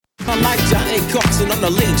I like Johnny Carson on the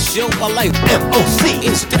Late Show. I like MOC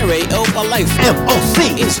in stereo. I like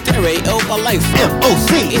MOC in stereo. I like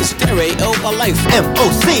MOC in stereo. I like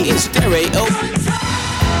MOC in stereo.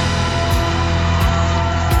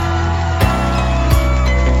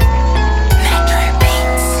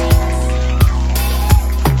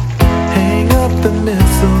 Hang up the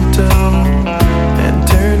mistletoe and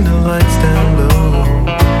turn the lights down low.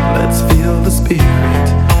 Let's feel the spirit,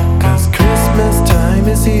 'cause Christmas time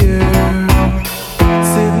is here.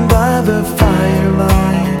 Sitting by the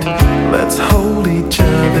firelight, let's hold each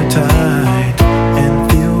other tight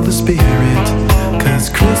and feel the spirit, 'cause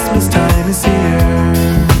Christmas time is here.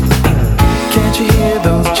 Can't you hear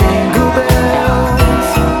those jingle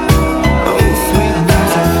bells? Oh, sweet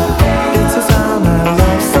music, it's a sound I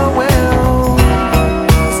love so well.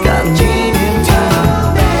 It's got meaning too.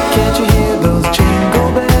 Can't you hear those jingle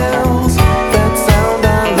bells? That sound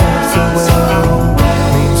I love so well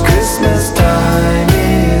means Christmas time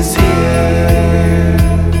is here.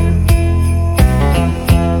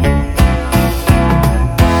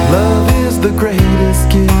 Love is the greatest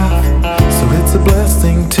gift, so it's a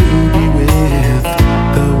blessing to be with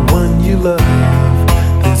the one you love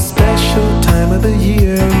this special time of the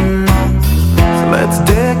year. So let's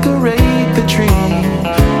decorate the tree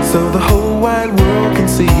so the whole wide world can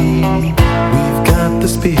see we've got the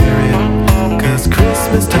spirit, 'cause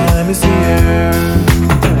Christmas time is here.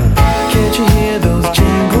 Can't you hear those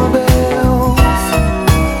jingle bells?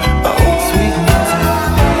 Oh, sweet music,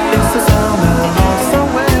 it's the sound I love so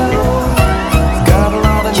well. It's got a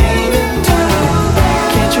lot of meaning too.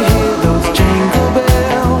 Can't you hear those jingle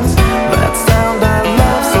bells? That sound I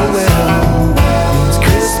love so well means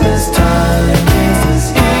Christmas time is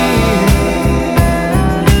here.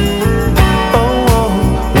 Oh,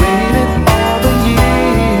 waited all the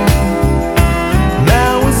year,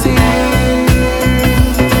 now it's here.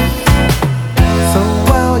 So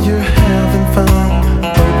while you're having fun,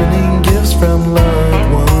 opening gifts from loved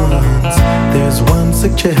ones, there's one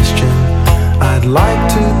suggestion I'd like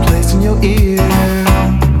to place in your ear.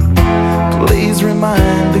 Please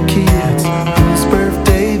remind the kids whose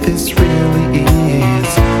birthday this really is.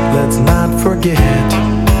 Let's not forget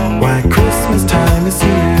why Christmas time is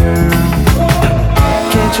here.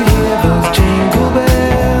 Can't you hear those jingle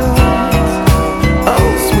bells? Oh,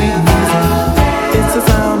 sweet music, it's a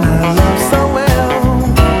sound I love so well.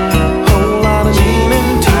 Whole lot of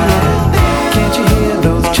meaning to it. Can't you hear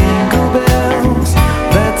those jingle bells?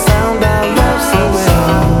 That sound I love so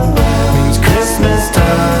well means Christmas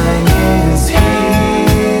time is here.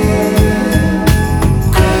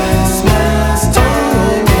 Christmas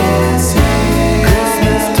time is here.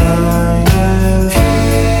 Christmas time is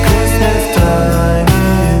here. Christmas time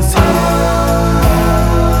is here.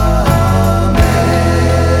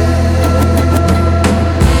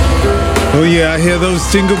 Oh yeah, I hear those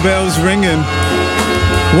jingle bells ringing.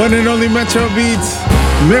 One and only Metro Beats.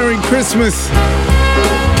 Merry Christmas.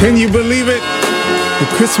 Can you believe it? The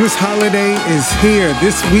Christmas holiday is here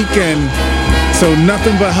this weekend. So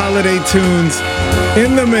nothing but holiday tunes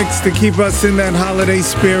in the mix to keep us in that holiday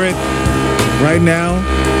spirit. Right now,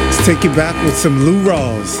 let's take you back with some Lou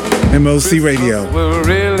Rawls, MOC Radio. Will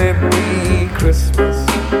really be Christmas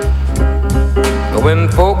when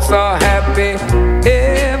folks are happy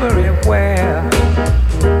everywhere.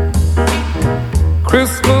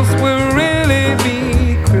 Christmas will really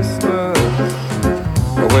be Christmas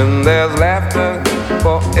when there's laughter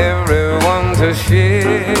for everyone to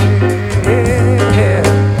share.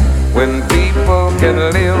 When people can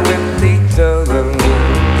live with each other,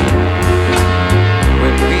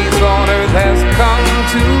 when peace on earth has come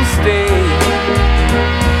to stay.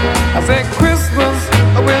 I said Christmas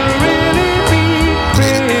will really be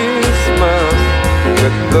Christmas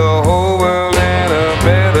with the whole world in a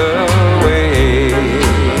better way.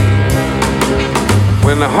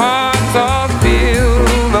 When the hearts are filled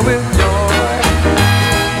with joy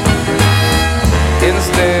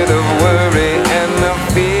instead of worry and the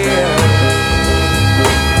fear,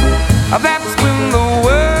 that's when the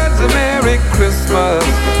words of Merry Christmas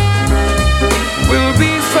will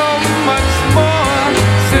be so much more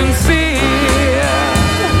sincere.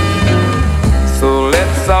 So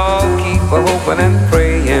let's all keep hoping and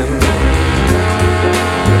praying.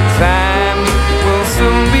 The time will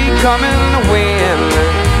soon be coming when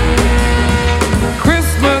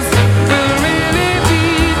Christmas will really be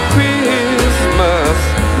Christmas,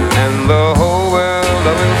 and the whole world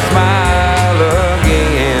will smile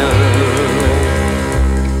again.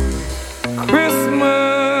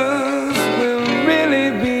 Christmas will really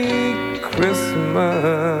be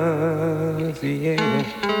Christmas, yeah,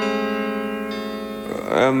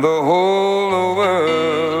 and the whole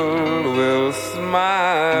world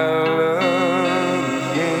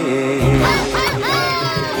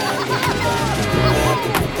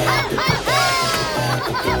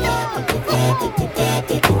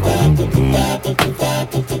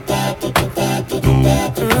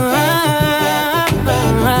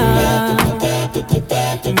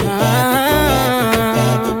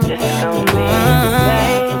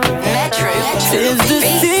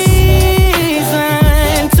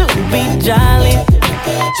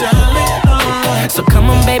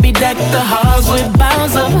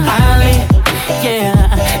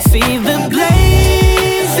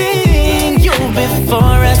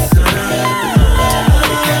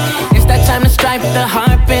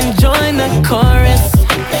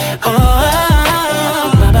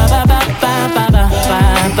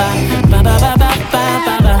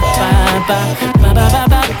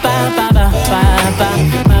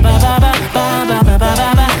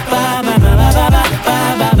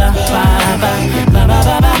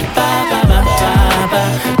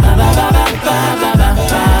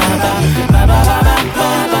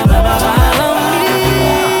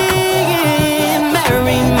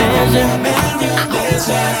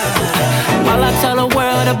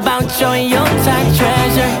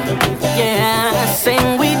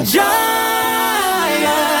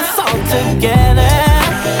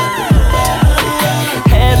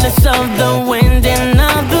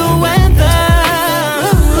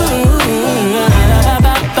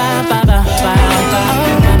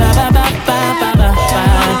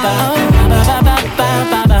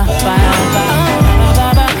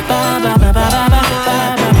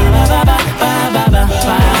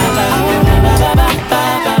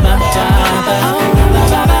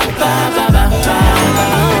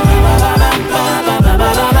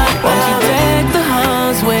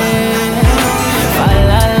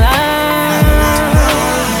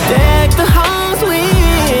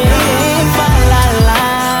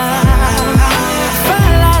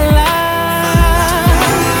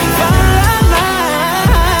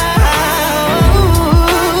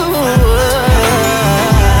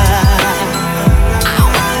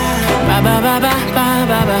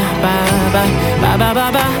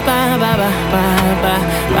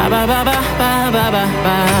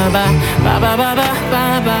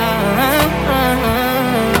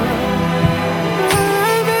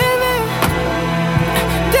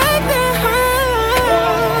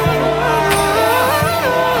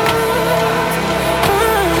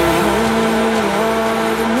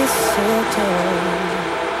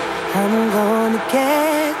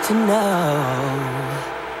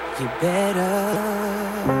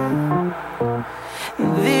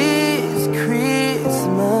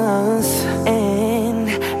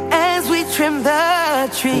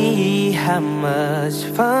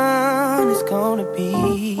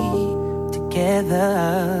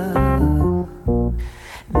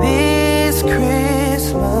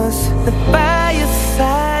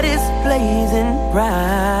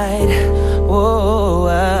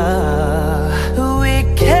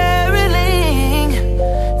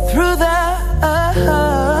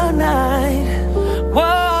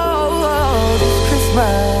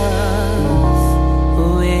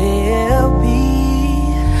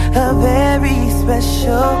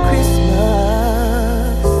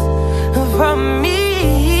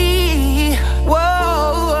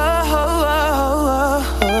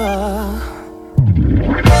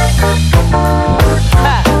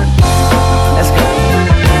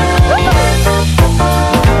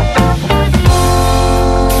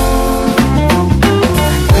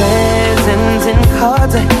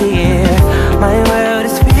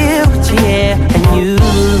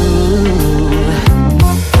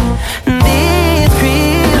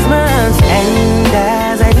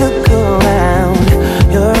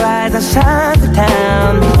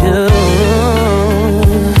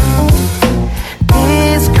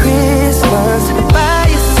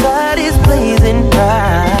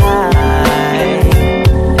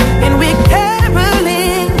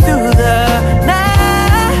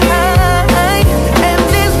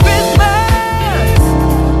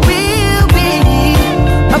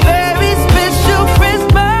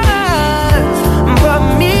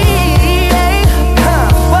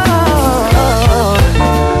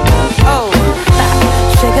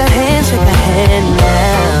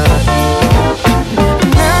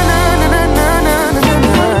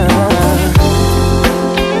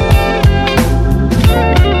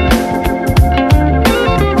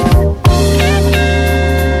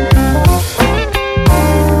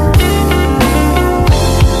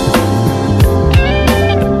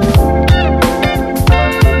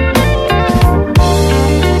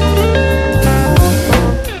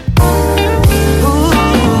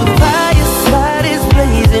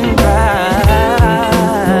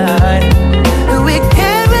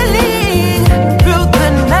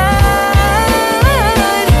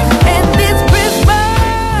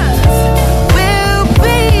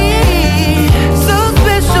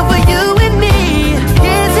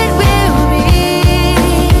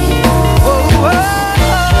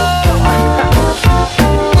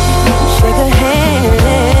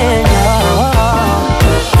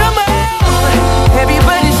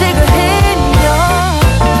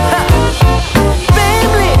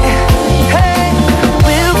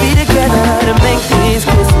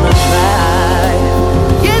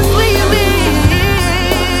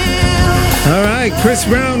Chris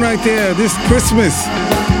Brown right there this Christmas.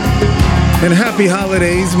 And happy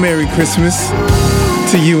holidays, Merry Christmas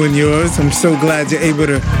to you and yours. I'm so glad you're able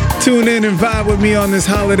to tune in and vibe with me on this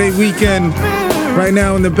holiday weekend. Right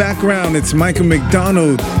now in the background, it's Michael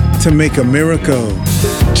McDonald to Make a Miracle.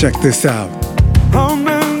 Check this out. How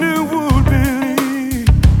many would believe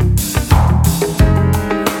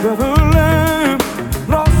that a lamb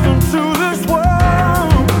lost into this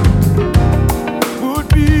world would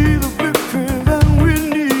be the victory that we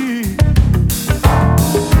need?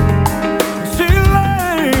 She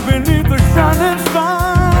lay beneath the shining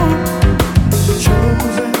sun,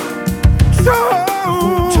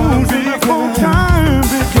 chosen before time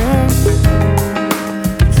began.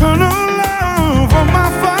 Eternal love of my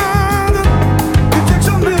Father. It takes a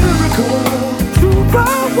miracle to the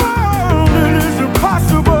world. It is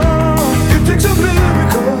impossible. It takes a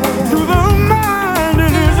miracle to the mind.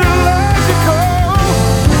 It is illogical.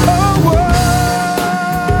 A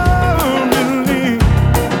world in need.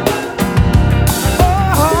 A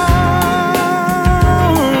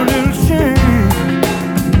heart in shame.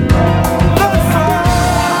 That's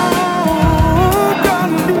all God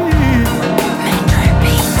needs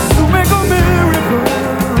to make a miracle.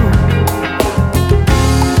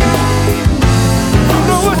 You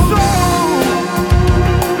know it's so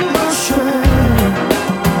ashamed.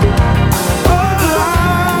 A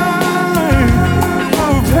life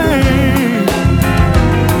of pain.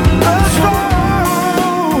 That's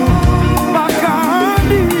all my God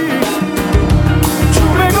needs to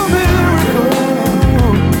make a miracle.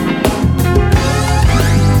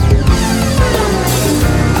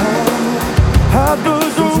 How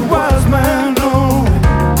does a wise man know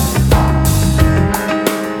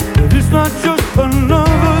that it's not just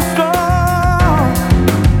another star?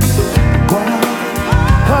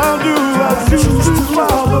 How do I choose to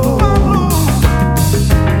follow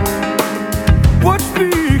what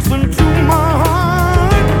speaks into my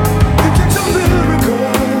heart? It takes a miracle.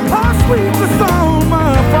 How sweet the sound,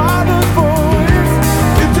 my Father's voice.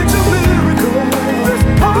 It takes a miracle. This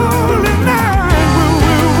holy night we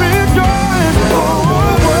will rejoice. Oh,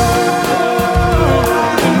 world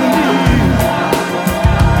in need.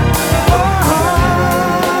 A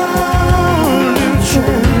heart in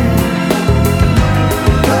chains.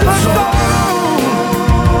 That's all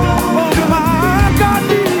my God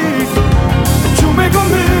needs to make a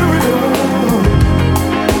miracle.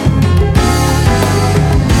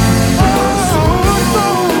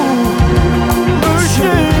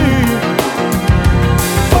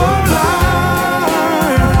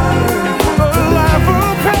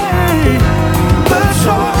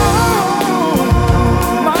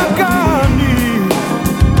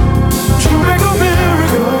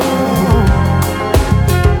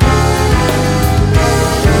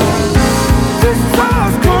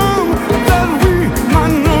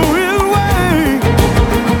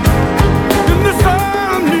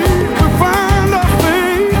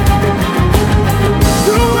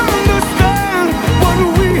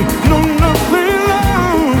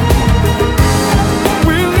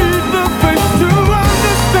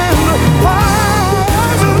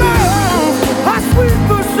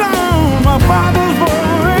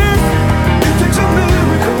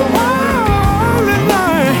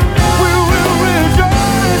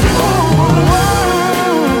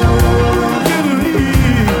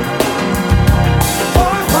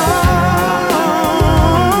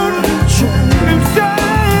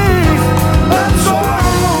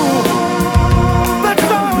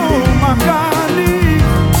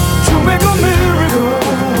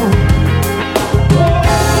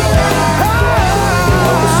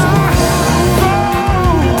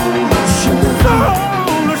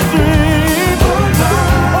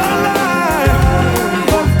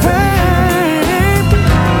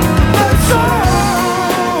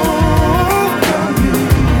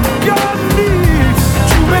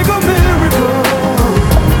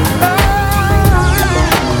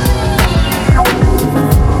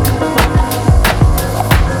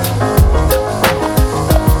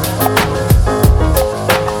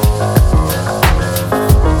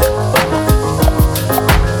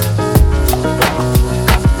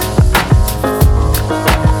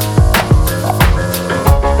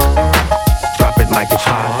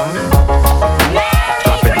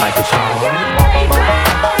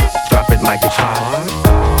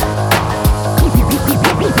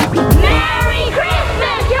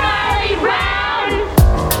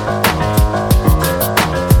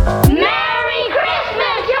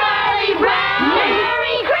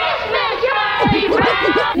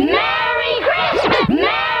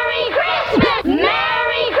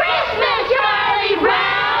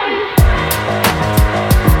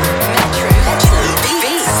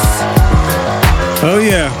 Oh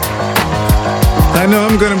yeah. I know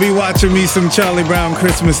I'm gonna be watching me some Charlie Brown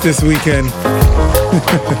Christmas this weekend.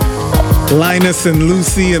 Linus and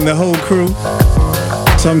Lucy and the whole crew.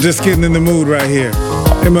 So I'm just getting in the mood right here.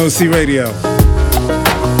 MOC Radio.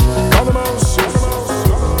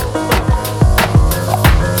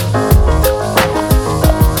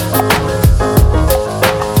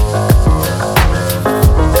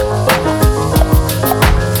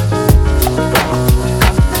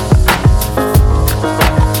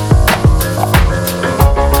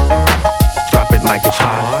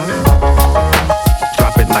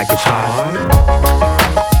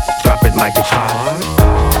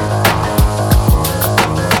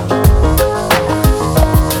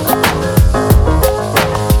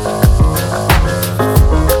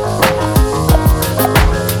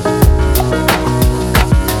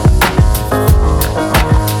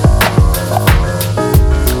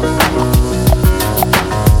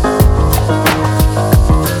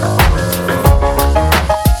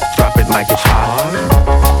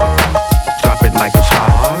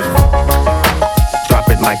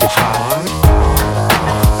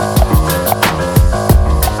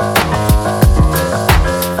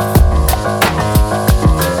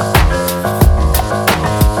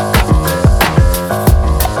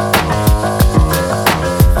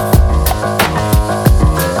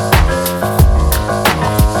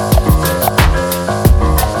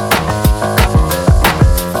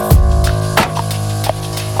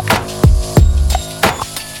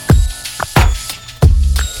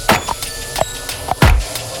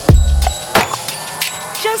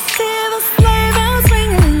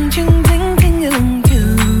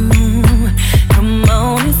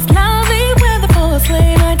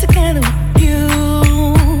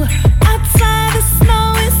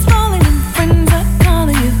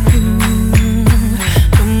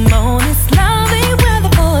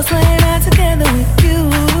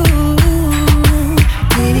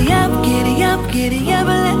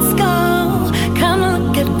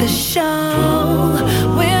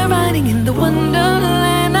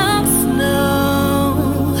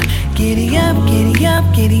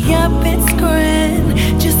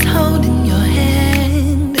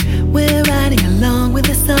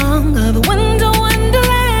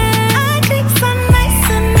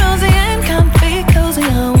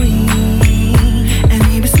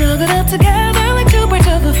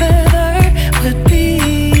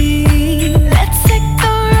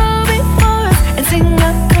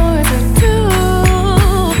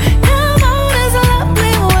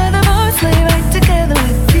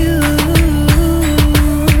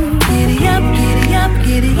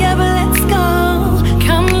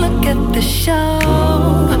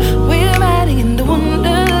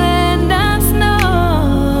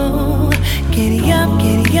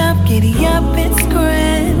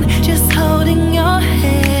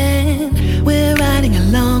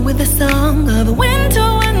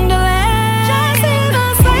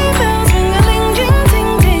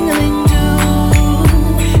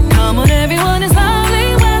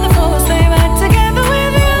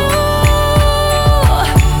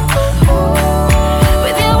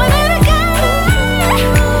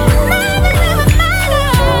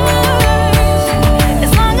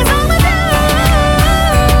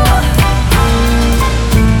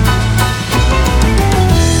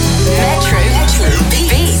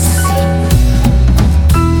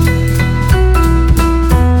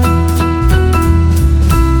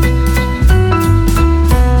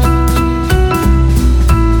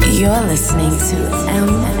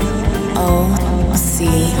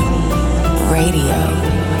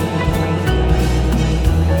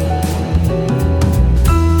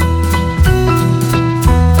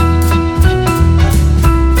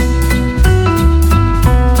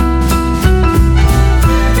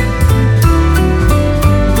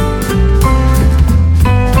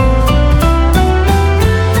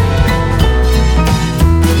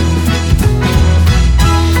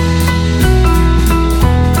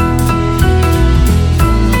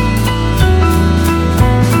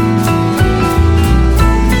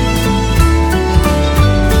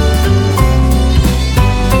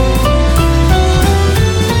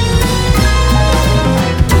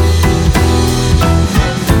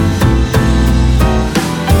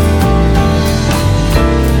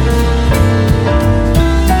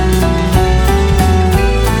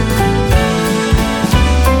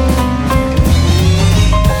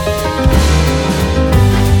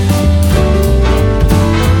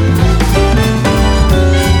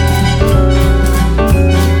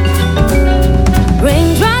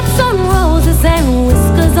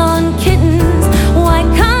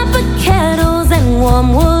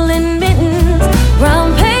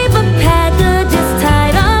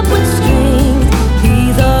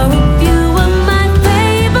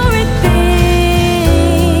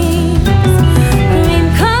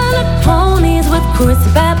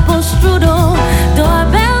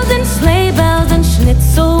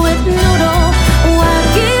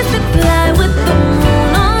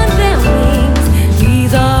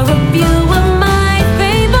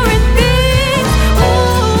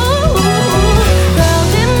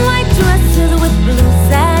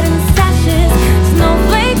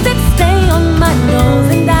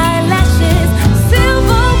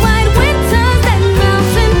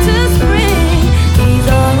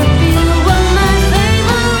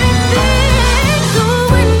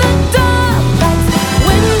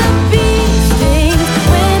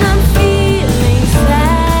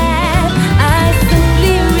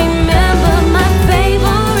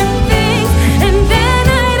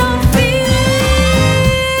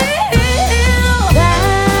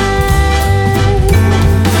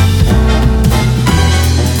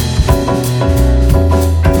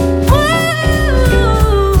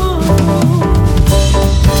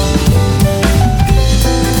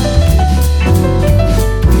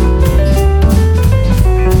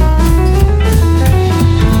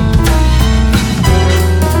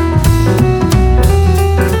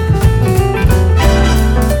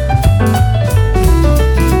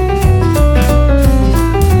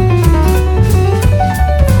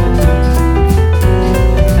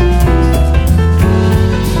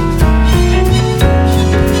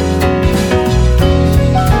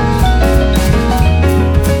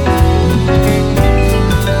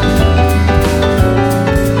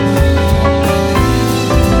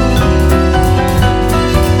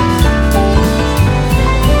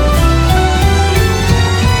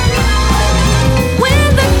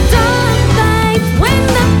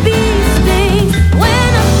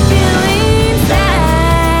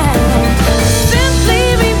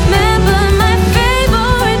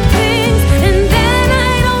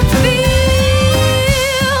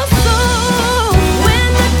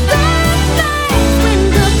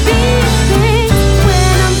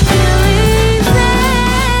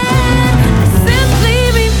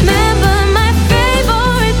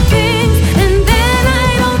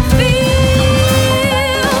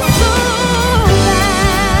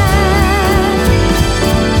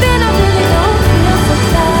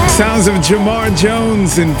 sounds of Jamar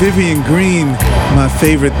Jones and Vivian Green, my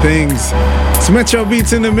favorite things. It's Metro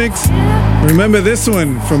Beats in the mix. Remember this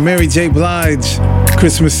one from Mary J. Blige,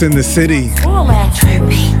 Christmas in the City. All that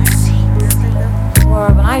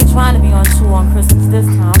word, but I ain't trying to be on tour on Christmas this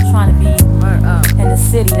time. I'm trying to be in the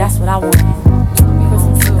city. That's what I want.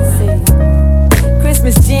 Christmas in the city.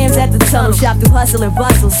 Christmas jams at the tunnel, shop through hustle and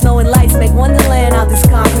bustle. Snow and lights make wonderland out this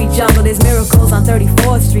concrete jungle. There's miracles on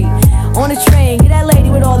 34th Street. On the train, get that lady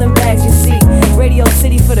with all them bags you see. Radio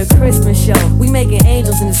City for the Christmas show. We making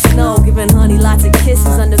angels in the snow, giving honey lots of kisses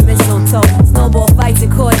under mistletoe. Snowball fights in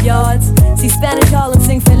courtyards. See Spanish Harlem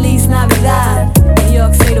sing Feliz Navidad. New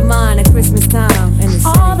York State of mind at Christmas time in the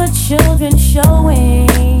city. All the children showing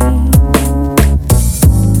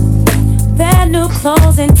their new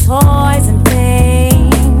clothes and toys and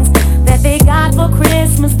things that they got for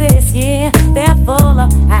Christmas this year. They're full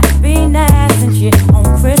of happiness and shit on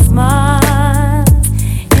Christmas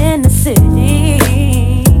in the city.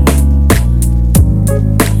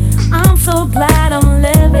 I'm so glad I'm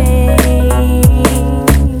living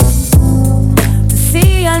to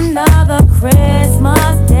see another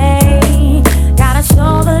Christmas day. Gotta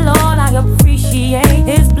show the Lord I appreciate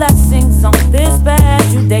His blessings on this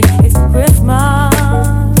special day. It's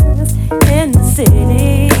Christmas in the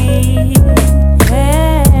city.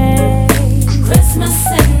 Hey. Christmas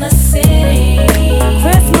in the city.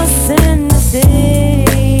 Christmas in the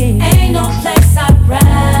city. Ain't no place I'd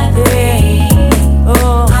rather be.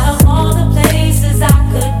 Oh. Out of all the places I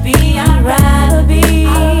could be, I'd rather be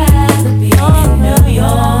in New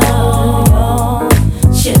York,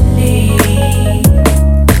 Chile,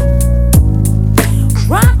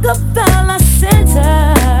 Rockefeller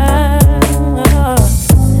Center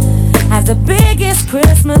has the biggest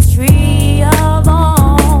Christmas tree of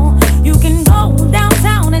all. You can go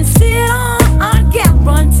downtown and sit on. I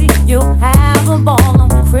guarantee you'll have a ball on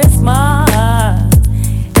Christmas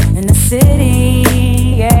in the city.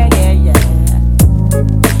 Yeah, yeah, yeah.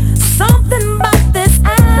 Something about this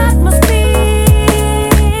atmosphere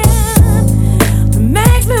that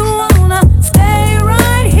makes me wanna stay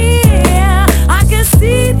right here. I can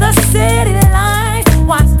see the city lights,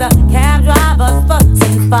 watch the cab drivers fuss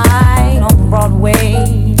and fight on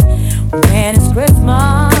Broadway when it's Christmas.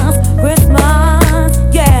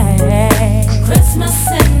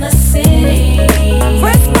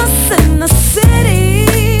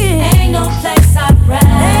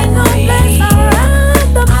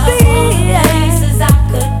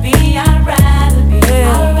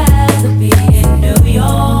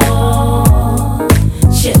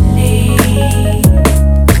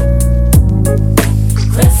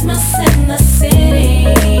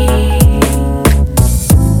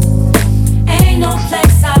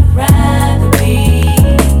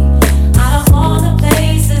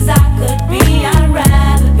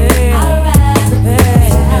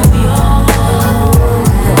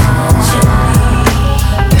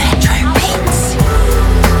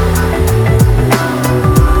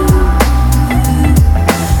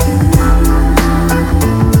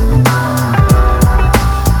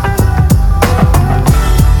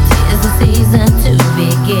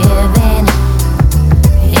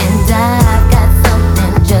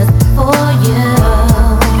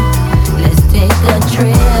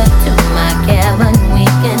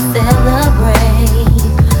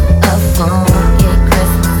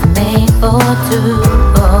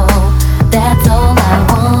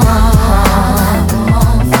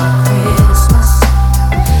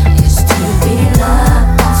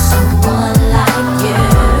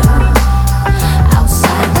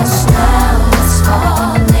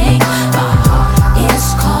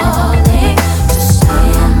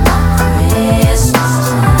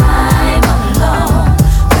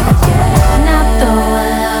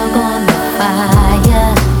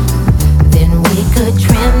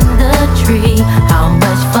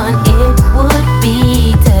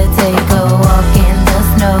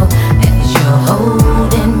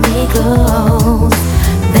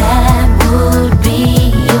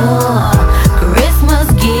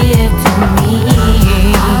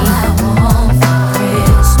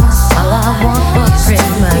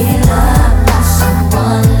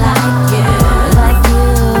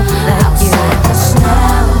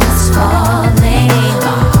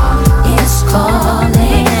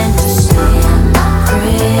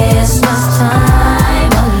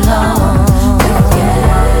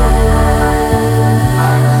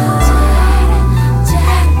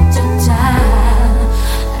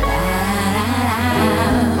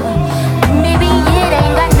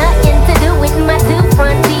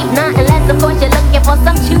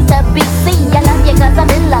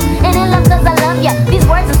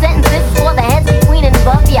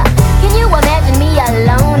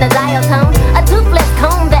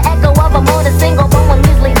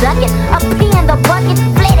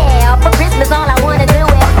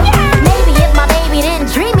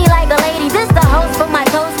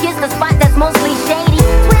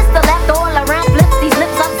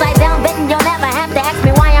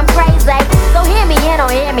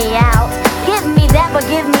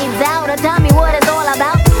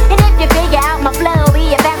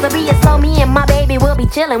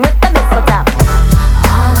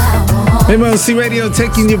 MLC Radio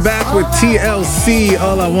taking you back with TLC,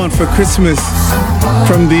 All I Want for Christmas,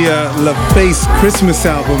 from the LaFace Christmas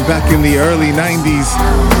album back in the early 90s,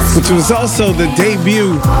 which was also the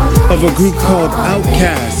debut of a group called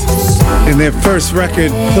Outkast and their first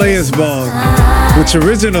record, Players Ball, which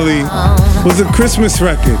originally was a Christmas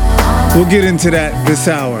record. We'll get into that this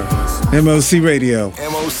hour. MLC Radio.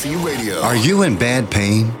 MLC Radio. Are you in bad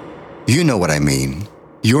pain? You know what I mean.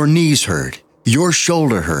 Your knees hurt. Your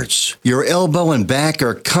shoulder hurts. Your elbow and back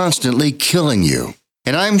are constantly killing you.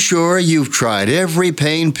 And I'm sure you've tried every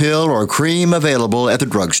pain pill or cream available at the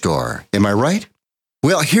drugstore. Am I right?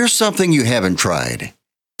 Well, here's something you haven't tried.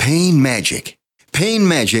 Pain Magic. Pain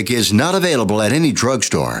Magic is not available at any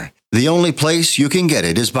drugstore. The only place you can get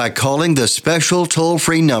it is by calling the special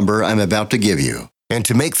toll-free number I'm about to give you. And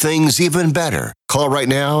to make things even better, call right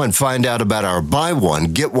now and find out about our buy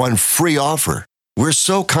one, get one free offer. We're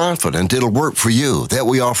so confident it'll work for you that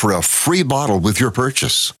we offer a free bottle with your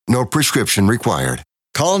purchase. No prescription required.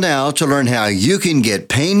 Call now to learn how you can get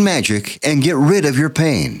Pain Magic and get rid of your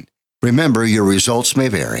pain. Remember, your results may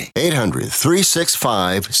vary.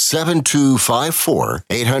 800-365-7254.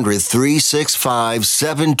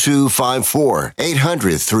 800-365-7254.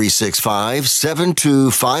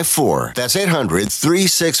 800-365-7254. That's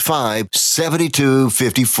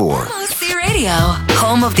 800-365-7254. MLC Radio,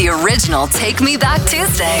 home of the original Take Me Back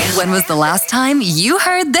Tuesday. When was the last time you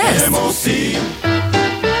heard this? MOC,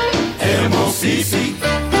 MOCC,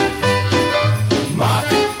 mock.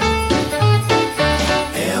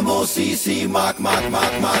 MOCC, mock. All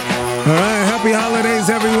right, happy holidays,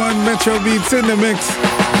 everyone. Metro Beats in the mix.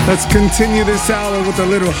 Let's continue this hour with a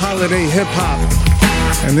little holiday hip-hop.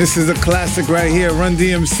 And this is a classic right here, Run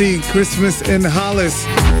DMC, Christmas in Hollis.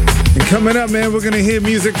 And coming up, man, we're going to hear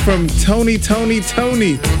music from Tony.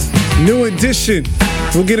 New edition.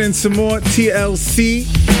 We'll get in some more TLC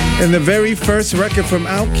and the very first record from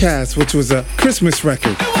Outkast, which was a Christmas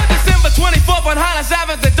record. It was December 24th on Hollis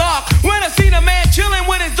Ave at the dark, when I seen a man chilling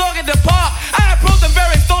with his dog at the park. I approached him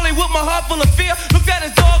very slowly with my heart full of fear. Looked at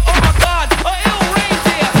his dog, oh my God, a ill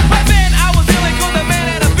reindeer. Right then I was ill because the man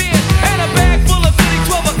had a beard and a bag full of goodies,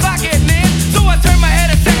 12 o'clock at near. So I turned my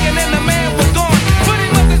head a second and the man was gone. But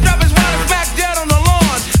he must have dropped his wallet smack dead on the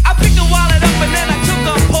lawn. I picked the wallet up and then I took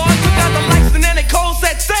a pause, took out the lights and then it cold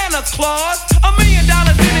said Santa Claus. $1 million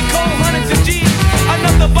in it cold, hundreds of G's.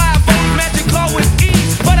 Enough to buy a boat, magic car with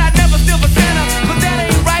ease. But I never steal for Santa, cause that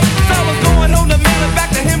ain't right. So I was going home to mail it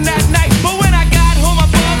back to him that night. But when I got home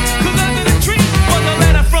above, cause under the tree was a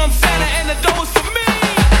letter from Santa and the door was for me.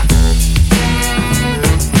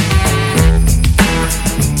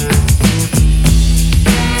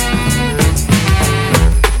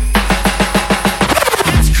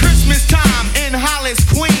 It's Christmas time in Hollis,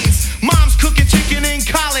 Queens. Mom's cooking chicken and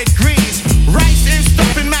collard greens, rice and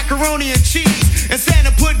stuffing macaroni and cheese. And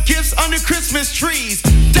Santa put gifts under Christmas trees.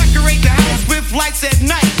 Decorate the house with lights at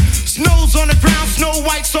night. Snow's on the ground, snow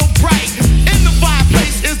white so bright. In the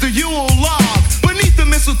fireplace is the Yule log. Beneath the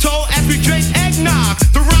mistletoe as we drink eggnog.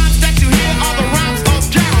 The rhymes that you hear are the rhymes of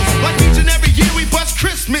carols. Like each and every year we bust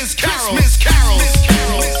Christmas carols. Christmas carols.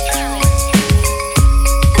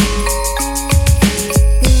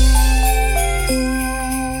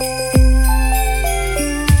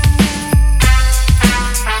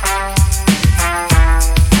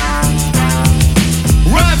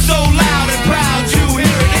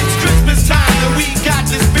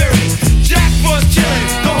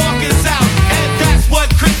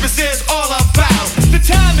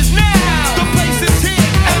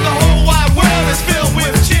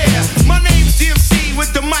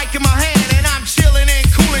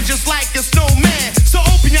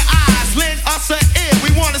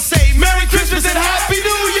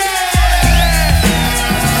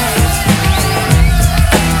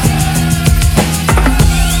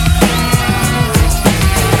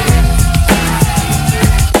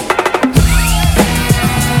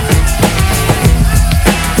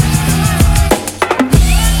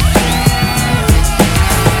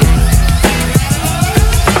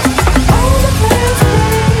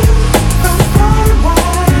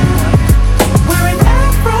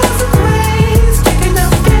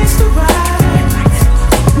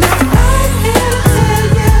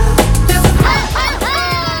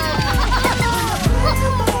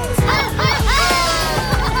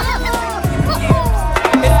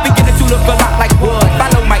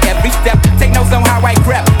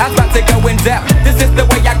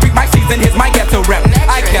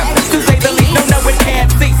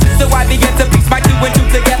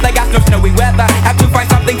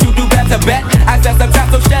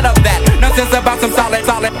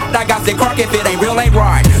 If it ain't real, ain't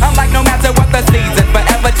right. I'm like, no matter what the season,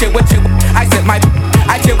 forever chill with you.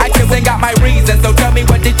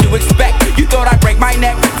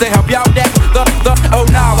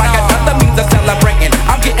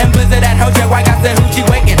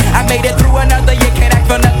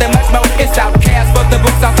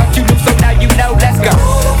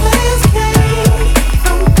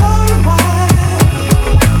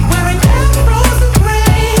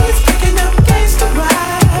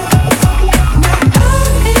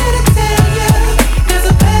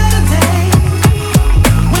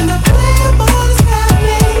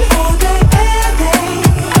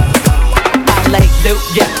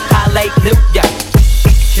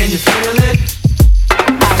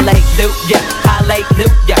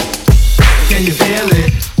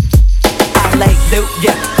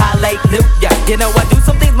 You know I do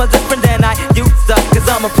some things much different than I used to, cause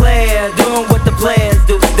I'm a player, doing what the players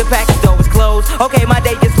do. The package door is closed, okay, my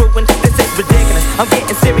day is ruined. This is ridiculous, I'm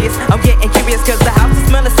getting serious, I'm getting curious, cause the house is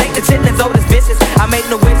smelling sick, the chitlins old as vicious. I make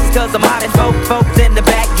no wishes cause I'm out and folks in the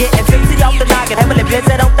back getting tipsy off the noggin. Heavily blitz,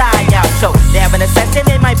 I don't die out. So they having a session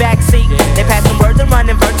in my backseat. They passing words and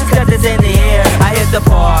running verses cause it's in the air. I hit the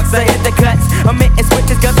parks, I hit the cuts, I'm hitting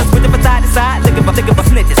switches cause I'm switching from side to side. Looking for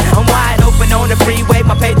snitches, I'm wide open on the freeway.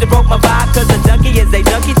 My pager broke my vibe cause the junkie is a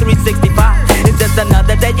junkie 365. It's just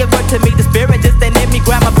another day at work to me. The spirit just ain't in me.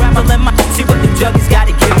 Grab my and my see what the junkies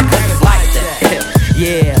gotta give me cause it's like that.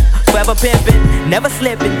 Yeah, forever pimping, never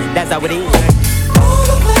slipping, that's how it is. All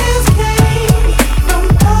the players came from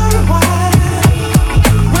far and wide,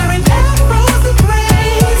 wearing afros and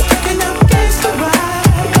braids, kicking up gangsta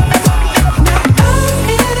rides. Now I'm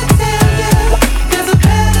here to tell you, there's a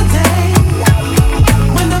better day,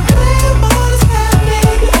 when the player mode is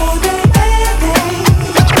happening all day, every day.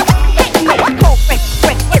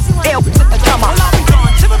 It's ill, come on.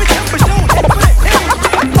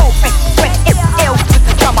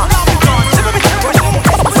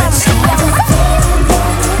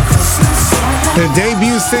 The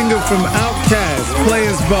debut single from Outkast,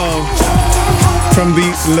 Players Ball, from the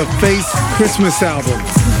LaFace Christmas album.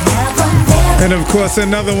 And of course,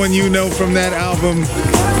 another one you know from that album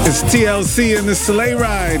is TLC and the Sleigh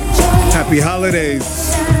Ride. Happy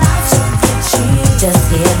holidays. Just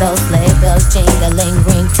hear those sleigh bells jingling,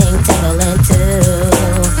 ring, ting, tingling too.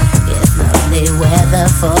 It's lovely weather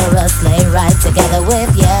for a sleigh ride together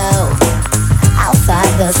with you.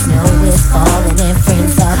 Outside the snow is falling and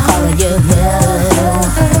friends are calling you.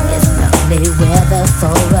 It's lovely weather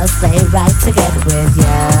for a sleigh ride together with you.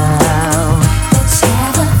 Let's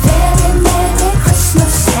have a very Merry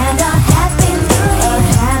Christmas and a Happy New Year.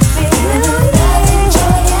 Happy New Year.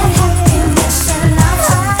 Enjoy and happiness and lots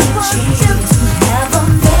of cheese. Have a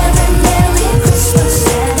very Merry Christmas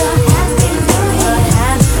and a Happy New Year.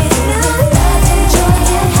 Happy New Year. Enjoy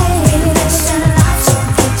and happiness and lots of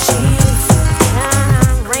cheese.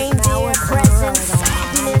 Reindeer presents.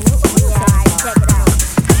 Check it out.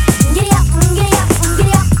 Giddy up,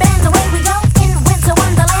 and away we go in winter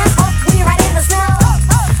wonderland. Oh, we're right in the snow.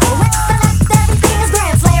 With the left, everything is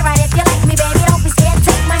grand. Sleigh ride if you like me, baby. Don't be scared.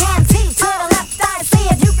 Take my hand. T to the left, I see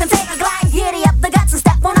it. You can take a glide. Giddy up the guts and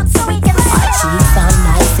step on up so we can ride. Our cheeks are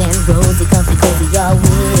nice and rosy, comfy, cozy, all we.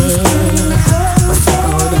 We're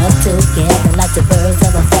snuggled up together like the birds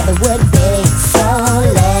of a feather would be. So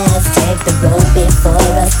let's take the road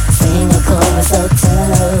before us. Sing a chorus or two.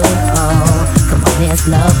 Oh, come on, it's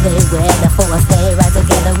lovely weather for a sleigh ride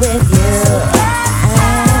together with you.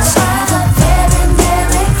 Have a very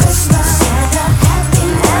Merry Christmas and a Happy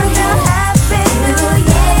New Year.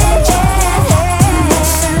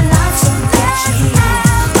 Happiness and lots of good cheese.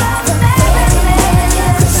 Have a very Merry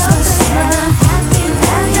Christmas and a Happy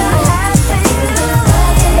New Year.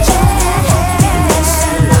 Happiness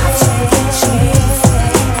and lots of good cheese.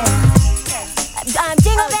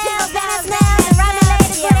 Jingle bells, bells, bells, and run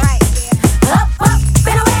ladies with it. Up,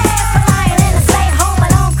 and away, flying in a sleigh, home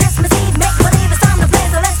alone, Christmas Eve, make believe it's time to play,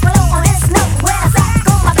 so let's blow on this note. Where's that?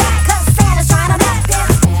 Go my back, cause Santa's trying to knock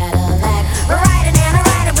this Cadillac. Riding and a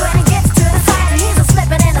riding when he gets to the side, and he's a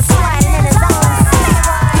slipping and a sliding in his own sleigh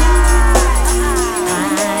ride. A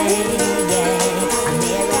merry little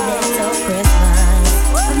Christmas.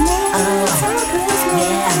 Oh,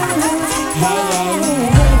 yeah. Hey,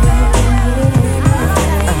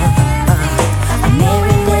 a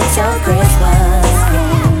merry little Christmas.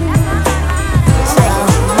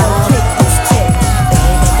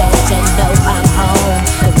 Baby, don't you know I'm home?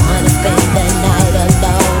 Don't wanna spend the night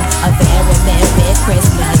alone. A very Merry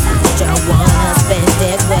Christmas. Don't wanna spend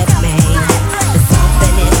it with me. There's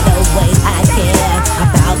something in the way I care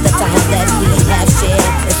about the times that we have shared.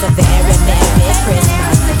 It's a very Merry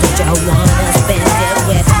Christmas. Don't you wanna spend it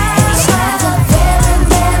with me? Have a very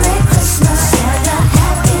Merry Christmas and a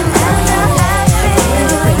Happy New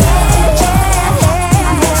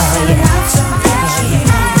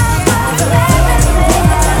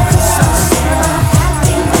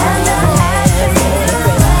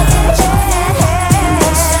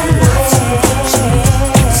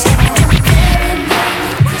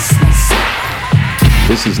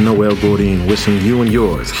This is Noel Gourdin wishing you and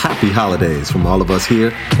yours happy holidays from all of us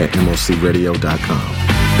here at MOCRadio.com.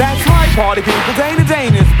 That's right, party people. Dana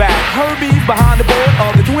Dane is back. Herbie's behind the board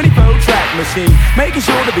on the 20 folks. track machine, making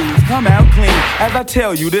sure the beats come out clean as I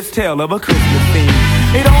tell you this tale of a Christmas theme.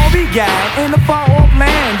 It all began in the far-off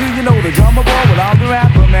land. Do you know the drummer boy without the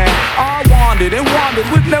rapper man? I wandered and wandered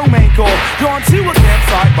with no main call, drawn to a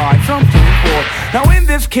campsite by some king forth. Now in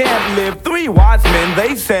this camp lived three wise men.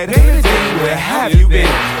 They said, "Hey, where have you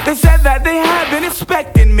been?" They said that they had been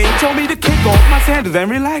expecting me. Told me to kick off my sandals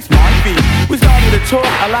and relax my feet. We started to talk,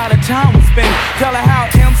 a lot of time was spent, telling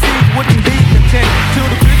how MCs wouldn't be content till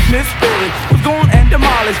the Christmas spirit was gone and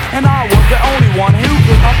demolished, and I was the only one who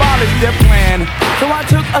could abolish their plan. So I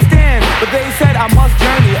took a stand, but they said I must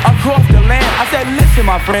journey across the land. I said, "Listen,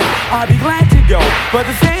 my friend, I'll be glad to go, but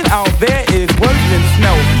the sand out there is worse than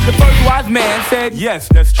snow." The first wise man said, "Yes,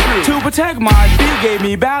 that's true. To protect my feet, gave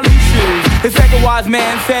me ballet shoes." The second wise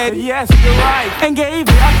man said, "Yes, you're right," and gave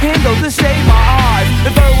me a candle to shade my eyes.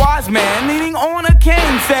 The third wise man, leaning on a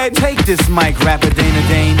cane, said, "Take this mic, rapper Dana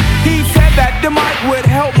Dane." He said that the mic would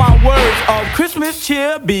help my words of Christmas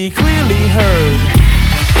cheer be clearly heard.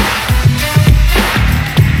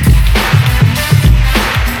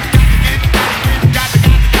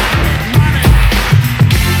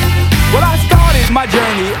 Well, I started my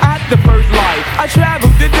journey at the first light. I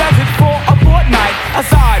traveled the desert for a fortnight.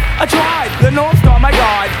 Aside, I tried the North Star, my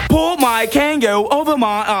guide. Pulled my Kango over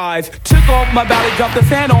my eyes. Took off my belly, jumped the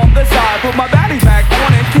sand on the side. Put my belly back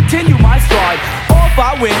on and continued my stride. Off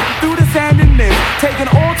I went through the sand and mist, taking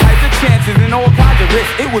all types of chances and all kinds of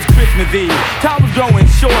risks. It was Christmas Eve, time was growing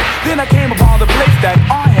short. Then I came upon the place that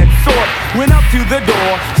I had sought. Went up to the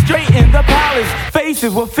door, straight in the palace.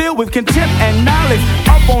 Faces were filled with contempt and knowledge.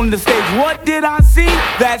 Up on the stage, what did I see?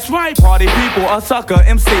 That's right, party people, a sucker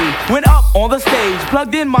MC. Went up on the stage,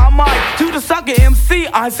 plugged in my mic to the sucker MC.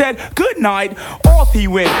 I said, "Good night." Off he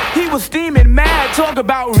went, he was steaming mad. Talk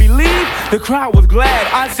about relief, the crowd was glad.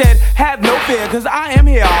 I said, "Have no fear, cause I am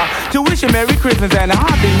here to wish a Merry Christmas and a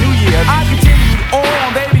Happy New Year." I continued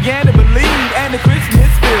on, they began to believe, and the Christmas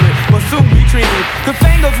spirit was soon retrieved. The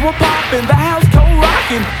fingers were popping, the house toe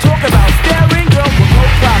rocking. Talk about staring, girls were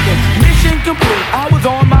cold clocking. Mission complete, I was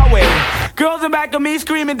on my way. Girls in back of me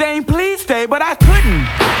screaming, "Dane, please stay," but I couldn't,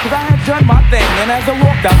 cause I had done my thing. And as I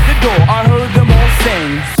walked out the door, I heard them all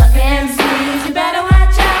sing. Sucker MCs, you better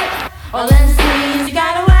watch out. All MCs, you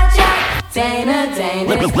gotta watch out. Dana,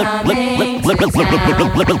 Dana's coming to town.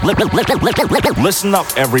 Listen up,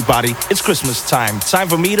 everybody. It's Christmas time. Time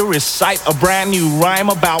for me to recite a brand new rhyme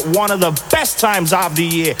about one of the best times of the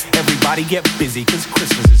year. Everybody get busy, cause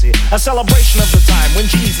Christmas is here. A celebration of the time when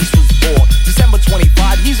Jesus was born. December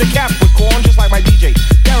 25, he's a Capricorn, just like my DJ,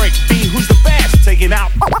 Derek B, who's the best, taking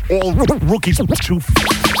out all rookies to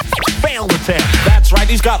fail the test. That's right,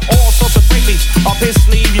 he's got all sorts of breakbeats up his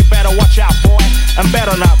sleeve. You better watch out, boy, and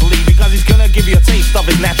better not leave, because he's gonna give you a taste of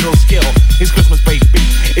his natural skill. His Christmas baby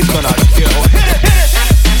is gonna kill. Hit it, hit it!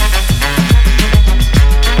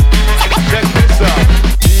 Check this out.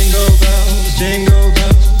 Jingle bells, jingle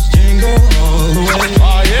bells, jingle all the way.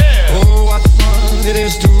 Oh yeah! Oh, what fun it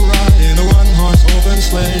is to ride in a one-horse open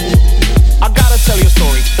sleigh. I gotta tell you a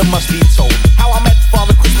story that must be told. How I met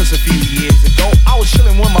Father Christmas a few years ago. I was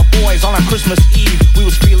chilling with my boys on a Christmas Eve. We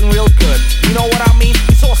was feeling real good. You know what I mean?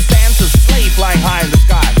 We saw Santa's sleigh flying high in the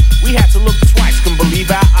sky. We had to look twice, couldn't believe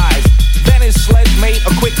our eyes. Then his sledge made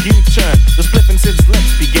a quick U-turn. The spliff in his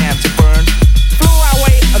lips began to burn. Flew our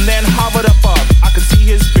way and then hovered above. I could see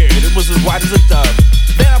his beard, it was as white as a dove.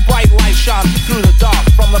 Then a bright light shone through the dark.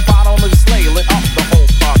 From the bottom of the sleigh lit up the whole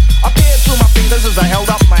park. I peered through my fingers as I held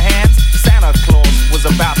up my hands. Santa Claus was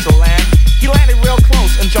about to land. He landed real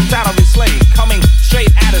close and jumped out of his sleigh, coming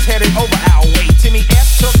straight at us, headed over our way. Timmy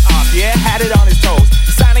S took off, yeah, had it on his toes.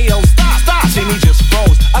 Santa yelled, "Stop, stop!" Timmy just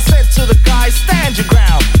froze. I said to the guy, "Stand your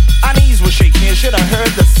ground." Our knees were shaking, you should have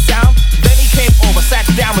heard the sound. Then he came over, sat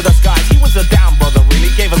down with us guys. He was a down brother, really,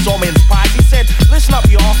 gave us all mince pies. He said, "Listen up,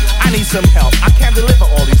 y'all, I need some help. I can't deliver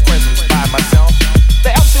all these presents by myself.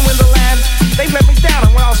 The elves in Wonderland, they let me down,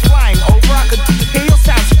 and when I was flying over, I could hear your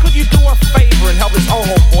sound. So could you do a favor and help this old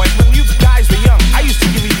boy? When you guys were young, I used to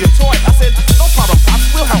give you your toy." I said, "No problem,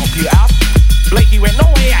 Pops, we'll help you out." Blakey went, "No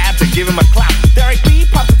way," I had to give him a clap. Derek B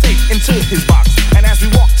popped the tape into his box, and as we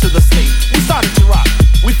walked to the stage, we started to rock.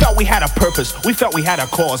 We felt we had a purpose, we felt we had a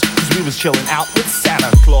cause, cause we was chilling out with Santa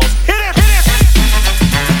Claus. Hit it, hit it!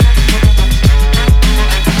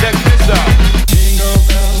 Check this out. Jingle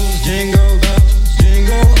bells, jingle bells,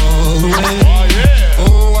 jingle all the way. Oh yeah!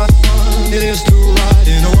 Oh, what fun it is to ride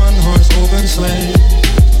in a one-horse open sleigh.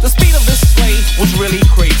 The speed of this sleigh was really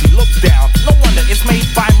crazy. Look down, no wonder it's made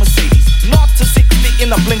by Mercedes. 0 to 60 in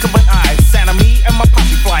the blink of an eye. Santa, me, and my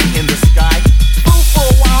posse flying in the sky. Flew for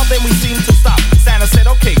a while, then we seemed to stop. Santa said,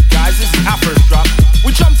 "Okay, guys, this is our first drop."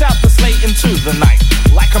 We jumped out the sleigh into the night.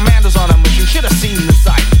 Like commanders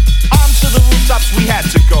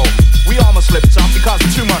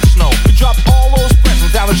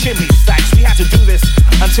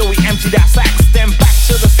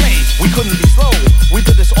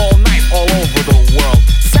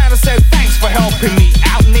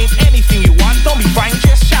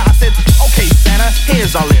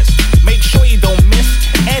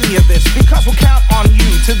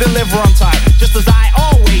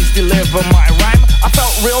my rhyme, I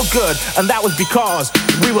felt real good, and that was because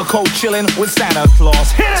we were cold chilling with Santa Claus.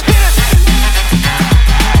 Hit it, hit it!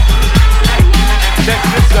 Check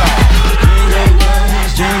this out.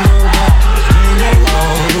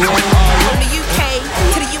 From the UK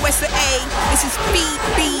to the USA, this is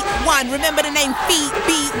Beat1. Remember the name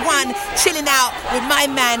Beat1. Chilling out with my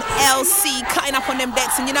man LC, cutting up on them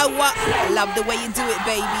decks. And you know what? I love the way you do it,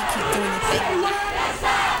 baby. Keep doing your thing.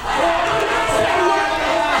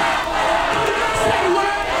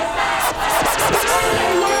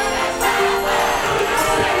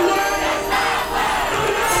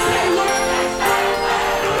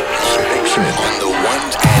 On the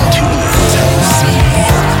ones and twos.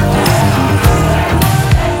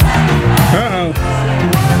 Uh-oh.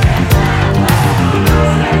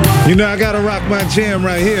 You know I gotta rock my jam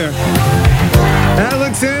right here.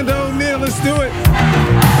 Alexander O'Neal, let's do it.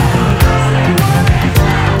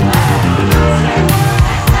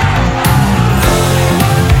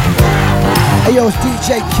 Hey yo, it's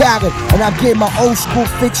DJ Khaled, and I'm getting my old school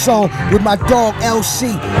fix on with my dog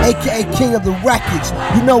LC, aka King of the Records.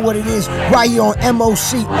 You know what it is, right here on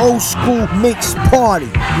MOC Old School Mix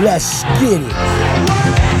Party. Let's get it.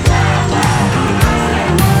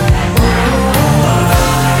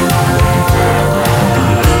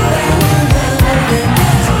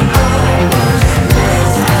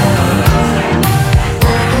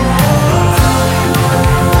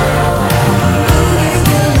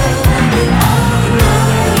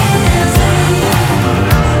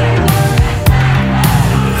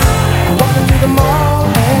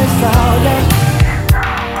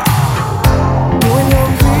 Doing your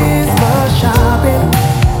Christmas shopping.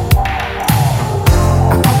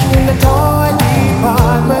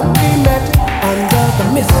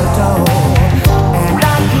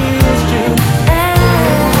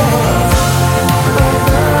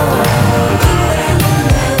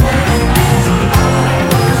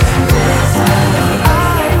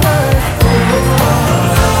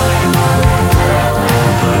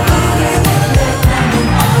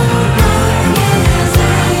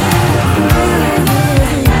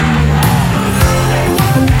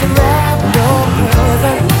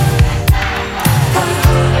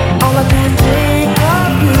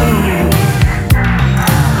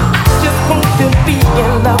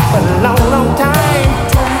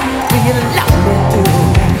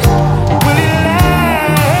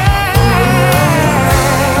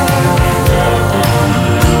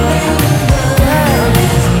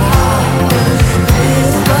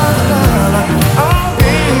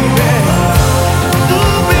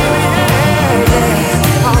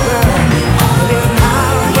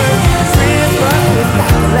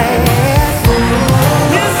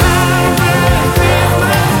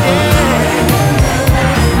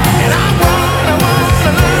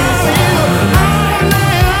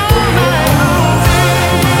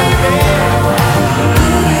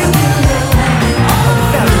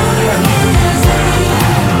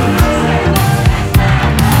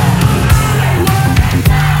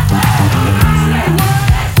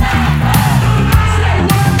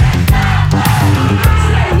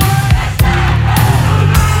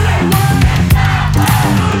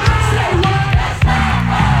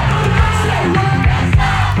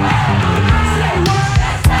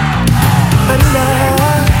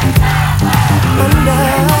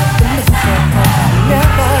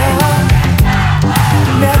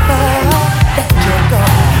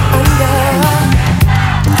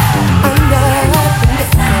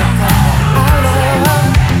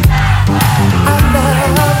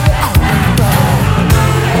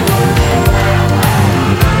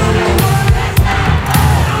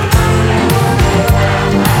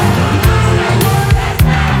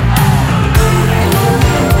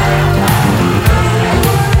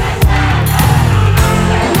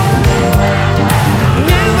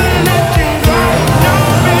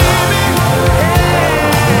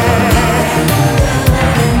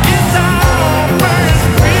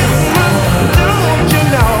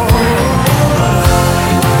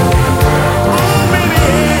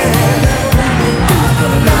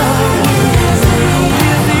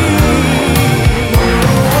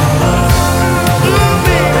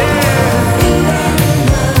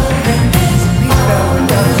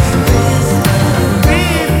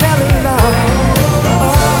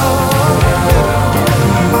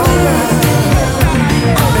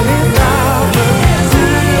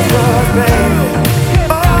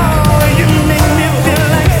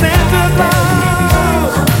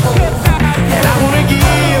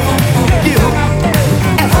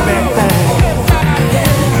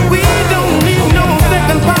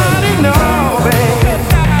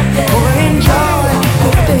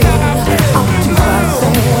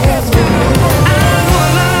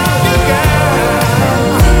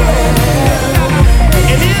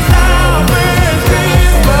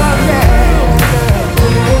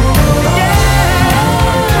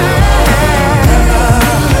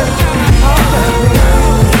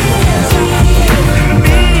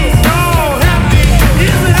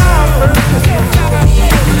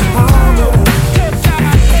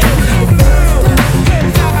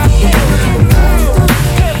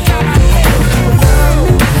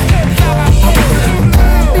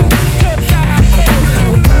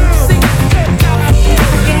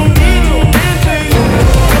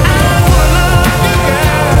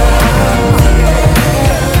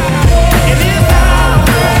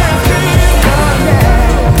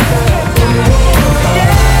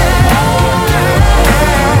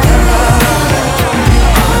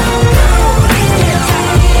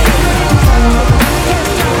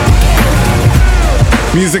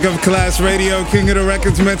 Music of Class Radio, King of the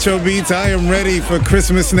Records, Metro Beats. I am ready for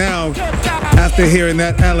Christmas now. After hearing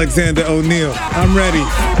that Alexander O'Neal, I'm ready.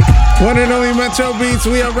 One and only Metro Beats.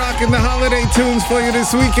 We are rocking the holiday tunes for you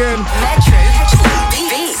this weekend. Metro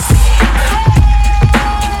Beats.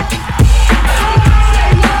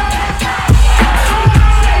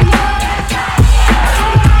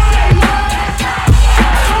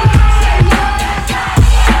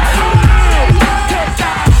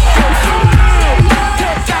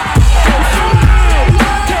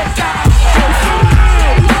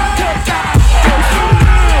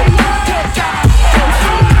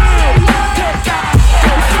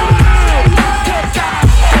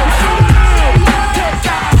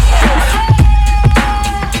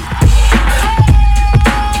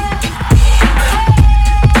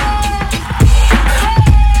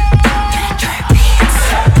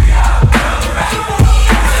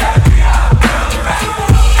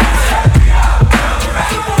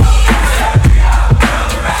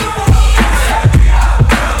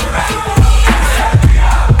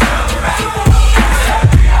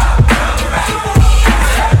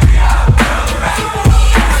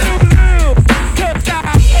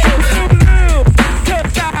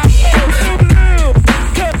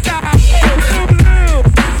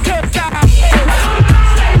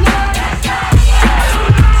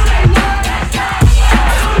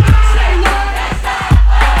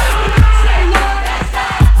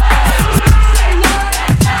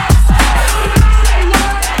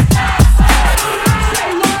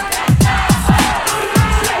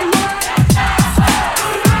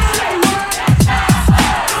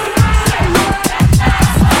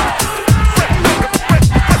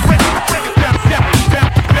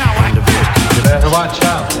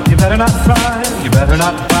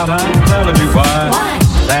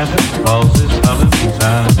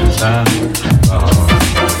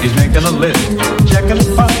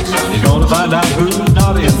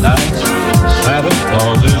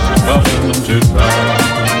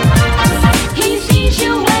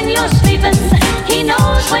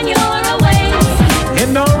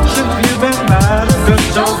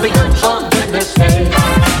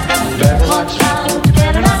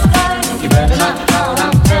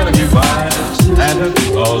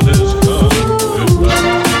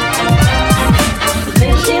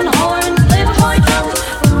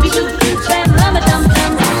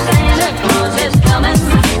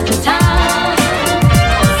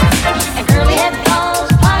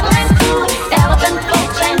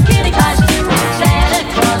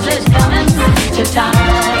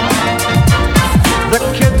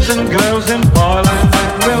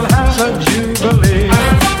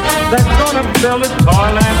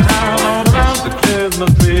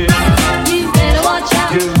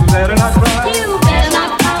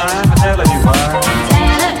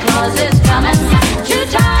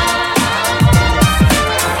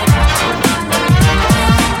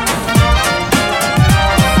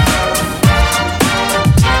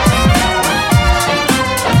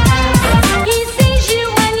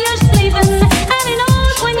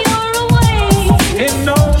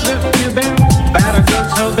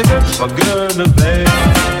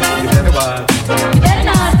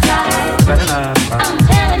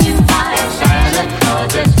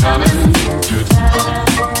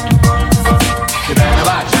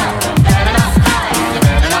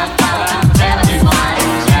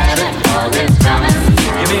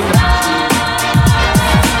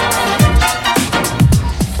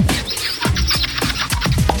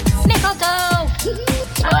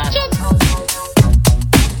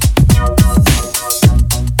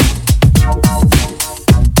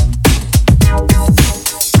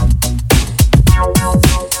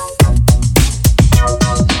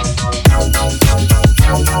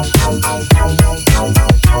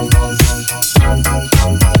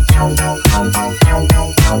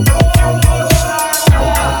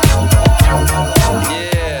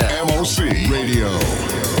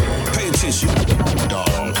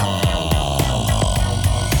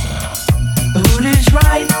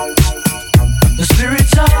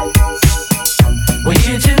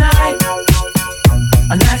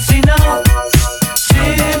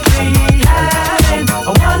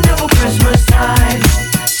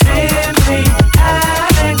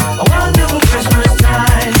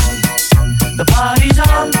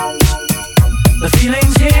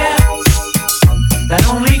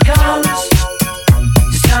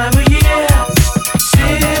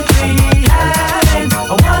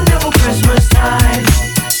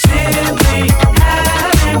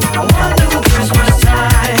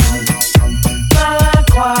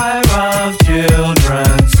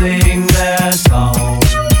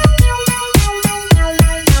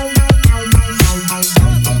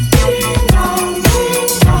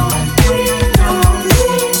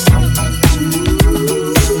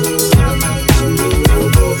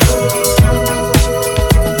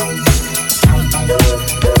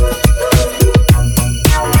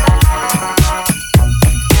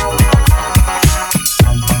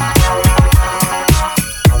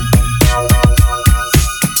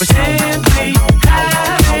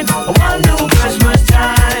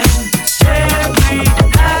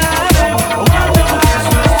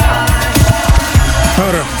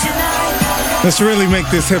 Let's really make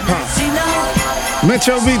this hip hop.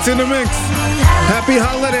 Metro Beats in the mix. Happy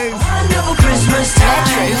holidays. Wonderful Christmas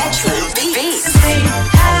time. Metro Beats.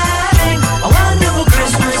 Having a wonderful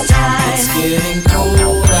Christmas time. It's getting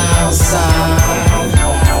cold outside.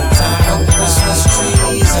 Time for Christmas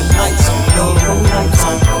trees and lights on the roof.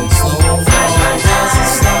 Snowfall doesn't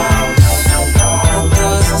stop. It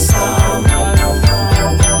doesn't stop.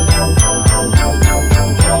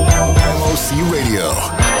 MOC Radio.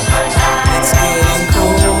 It's getting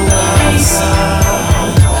cold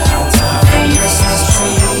outside. Time for Christmas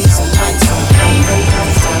trees and lights on the roof.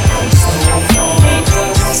 Snowfall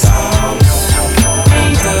doesn't stop.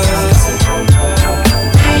 It doesn't.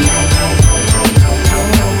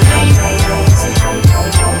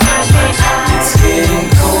 It's getting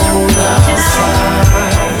cold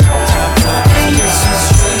outside. Time for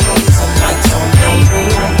Christmas trees and lights on the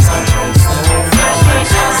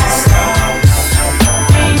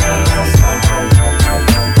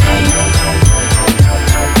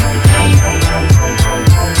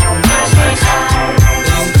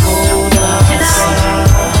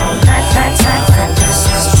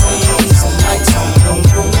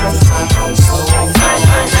roof. Snowfall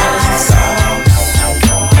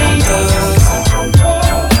doesn't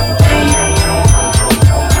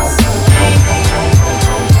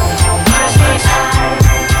stop.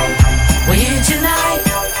 We're here tonight,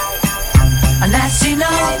 and that's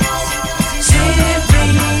enough.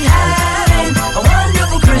 Simply having a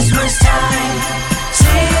wonderful Christmas time.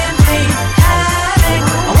 Simply having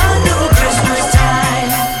a wonderful Christmas time.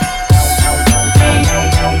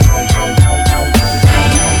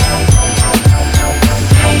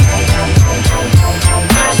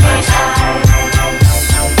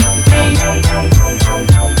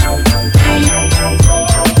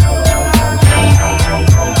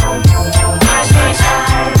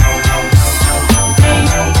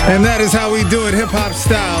 And that is how we do it, hip-hop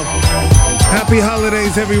style. Happy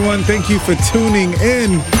holidays, everyone. Thank you for tuning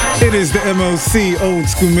in. It is the MOC Old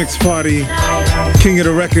School Mix Party. King of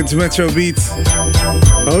the Records, Metro Beats.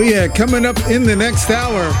 Oh yeah, coming up in the next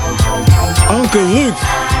hour, Uncle Luke.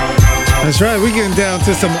 That's right, we're getting down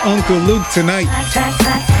to some Uncle Luke tonight.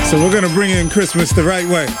 So we're gonna bring in Christmas the right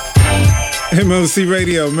way. MOC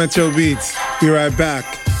Radio, Metro Beats. Be right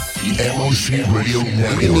back. MOC Radio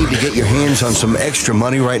Network. You need to get your hands on some extra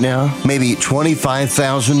money right now? Maybe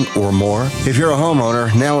 $25,000 or more? If you're a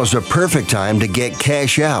homeowner, now is the perfect time to get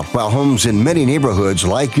cash out while homes in many neighborhoods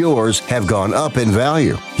like yours have gone up in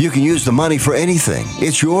value. You can use the money for anything.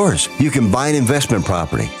 It's yours. You can buy an investment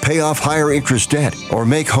property, pay off higher interest debt, or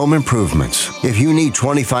make home improvements. If you need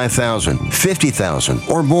 $25,000, $50,000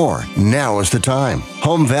 or more, now is the time.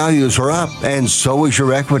 Home values are up, and so is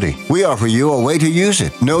your equity. We offer you a way to use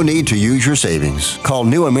it. No need to use your savings. Call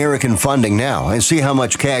New American Funding now and see how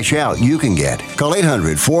much cash out you can get. Call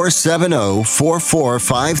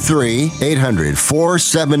 800-470-4453.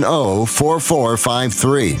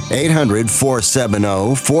 800-470-4453.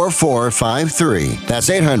 800-470-4453. That's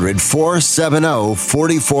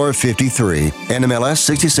 800-470-4453. NMLS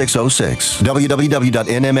 6606.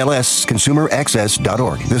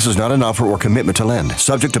 www.nmlsconsumeraccess.org. This is not an offer or commitment to lend.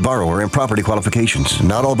 Subject to borrower and property qualifications.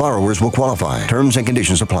 Not all borrowers will qualify. Terms and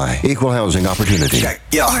conditions apply. Equal housing opportunity.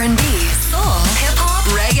 R&B, soul, hip-hop,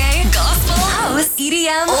 reggae, gospel, house,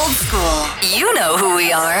 EDM, old school. You know who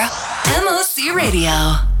we are. MOC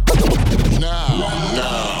Radio.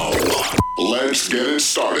 Now, let's get it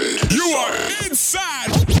started. You are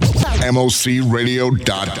inside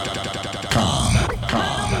MOCRadio.com.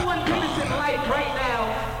 Life right now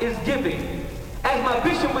is giving. As my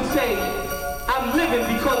bishop would say, I'm living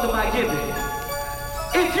because of my giving.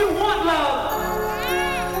 If you want love,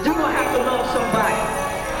 you're gonna have to love somebody.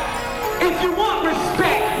 If you want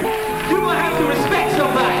respect, you're gonna have to respect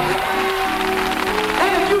somebody.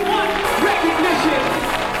 And if you want recognition,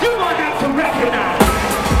 you're gonna have to recognize.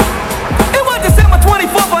 It was December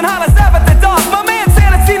 24th on Hollis Ave at the dark. My man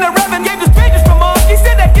Santa seen the Reverend gave the strangers from off. He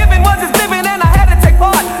said that giving was his living and I had to take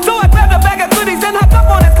part. So I grabbed a bag of goodies and hopped up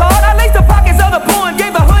on his card. I laced the pockets of the pool and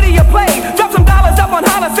gave the hoodie a play. Dropped some dollars up on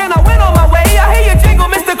Hollis and I went on my way. I hear you jingle,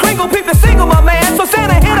 Mr. Kringle, peep the single, my man. So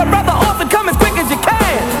Santa hit a brother off and come as quick as you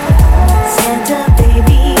can. Santa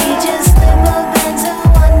baby, just slip a Benzo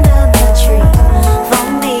under the tree for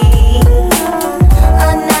me.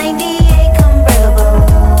 A 98 convertible,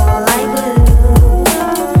 light blue.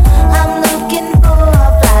 I'm looking for a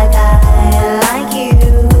fly guy like you.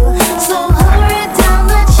 So hurry down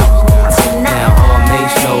the chimney tonight. Now all May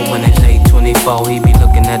show when it's 8:24, he be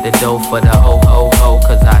looking at the dough for the ho-ho-ho.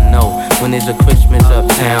 Cause I know when there's a Christmas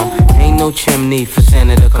uptown, ain't no chimney for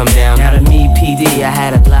Santa to come down. Now to me, PD, I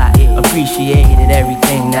had a lot. Appreciated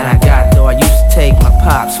everything that I got, though I used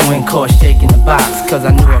lollipops, went caught shaking the box, cause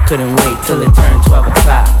I knew I couldn't wait till it turned 12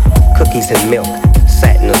 o'clock. Cookies and milk,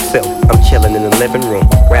 satin or silk. I'm chilling in the living room,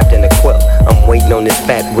 wrapped in a quilt. I'm waiting on this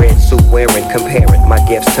fat red suit wearing, comparing my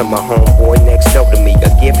gifts to my homeboy next door to me. A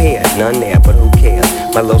gift here, none there, but who cares?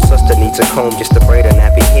 My little sister needs a comb just to braid her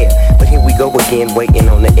nappy hair. But here we go again, waiting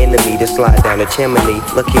on the enemy to slide down the chimney.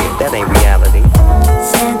 Look here, that ain't reality.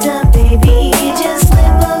 Santa baby, just slip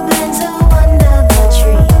a Benzo under the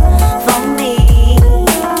tree for me.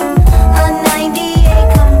 A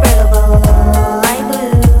 98 convertible, light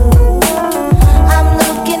blue. I'm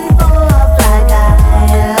looking for a fly guy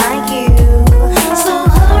like you, so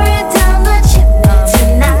hurry down the chimney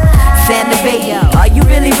tonight. Santa baby, are you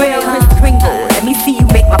really real, Kris Kringle? Let me see you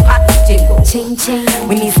make my pockets jingle. Ching ching.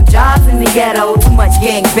 We need some jobs in the ghetto, too much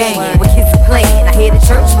gang banging. When kids are playing, I hear the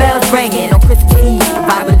church bells ringing. On Christmas Eve,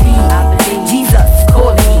 I believe Jesus is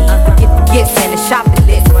calling me. Forget the gifts and the shopping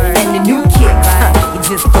list and the new kicks. You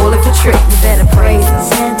just calling for tricks. You better praise him.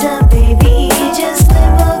 Santa baby, just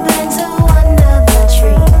slip a Benzo under the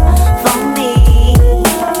tree for me.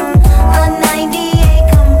 A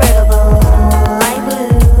 98 convertible, light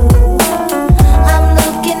blue. I'm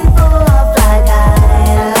looking for a fly guy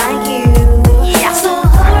like you, so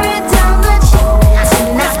hurry down the chimney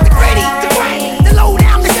tonight. The low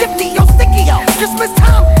down, the shifty, yo, sticky, yo. Christmas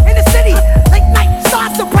time in the city. Late night,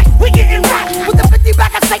 stars so bright. We getting right with the 50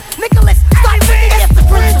 back of St. Nicholas. Start ringing, yes, the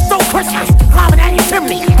Grinch is so Christmas. Climbing at your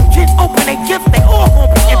chimney. Kids open their gifts, they all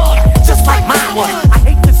gon' be empty. Just like mine was. I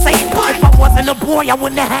hate to say it, but if I wasn't a boy, I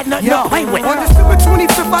wouldn't have had nothing to play with. On December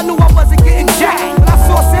 25th, I knew I wasn't getting jacked. When I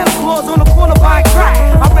saw Santa Claus on the corner buying crack,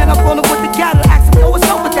 I ran up on him with the gavel, asked him, yo, what's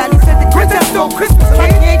up with that? He said, the Grinch has stole Christmas,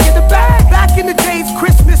 and he ain't get the bag. Back in the days,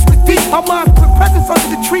 Christmas was deep. My mom put presents under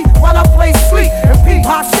the tree while I played sleep. And peep,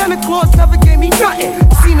 how Santa Claus never gave me nothing.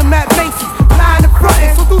 Seen him at Macy's, lying in front,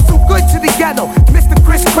 so do some good to the ghetto. Mr.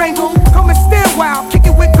 Kris Kringle, come and stand while I'm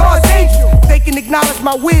kicking with God's angel. They can acknowledge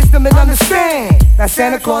my wisdom and understand that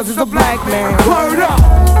Santa Claus is a black man. Word up!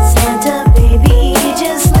 Santa baby,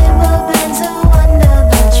 just slip a Benzo under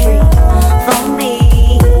the tree for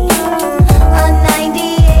me. A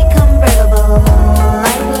 98 convertible,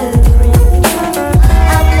 light blue.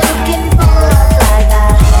 I'm looking for a fly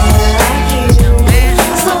guy like you,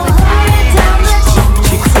 so hurry down the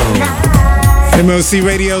chimney tonight. MOC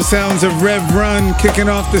Radio sounds of Rev Run, kicking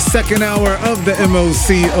off the second hour of the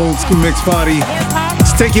MOC Old School Mix Party.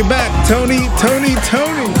 Let's take you back, Tony.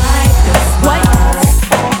 What?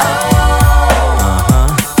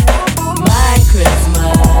 My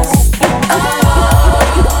Christmas.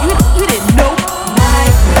 You didn't know. My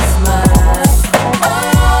Christmas.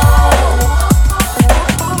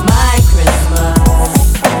 My Christmas.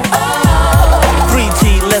 3T,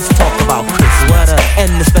 let's talk about Christmas and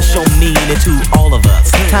the special meaning to all of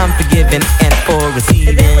us. Time for giving and for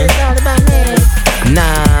receiving.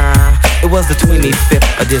 Nah, it was the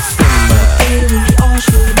 25th of December.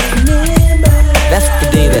 That's the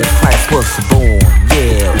day that Christ was born.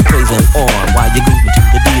 Yeah, we praise him on while you groove me to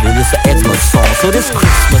the beat of this Xmas song. So this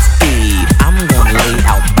Christmas Eve, I'm gonna lay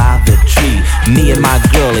out by the tree. Me and my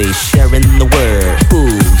girlie sharing the word.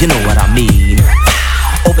 Ooh, you know what I mean.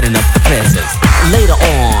 Opening up the presents. Later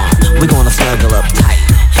on, we're gonna snuggle up tight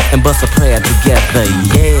and bust a prayer together,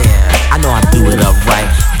 yeah. I know I do it up right,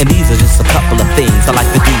 and these are just a couple of things I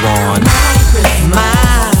like to do on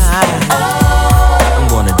I'm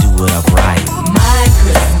gonna do it up right. My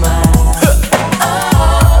Christmas.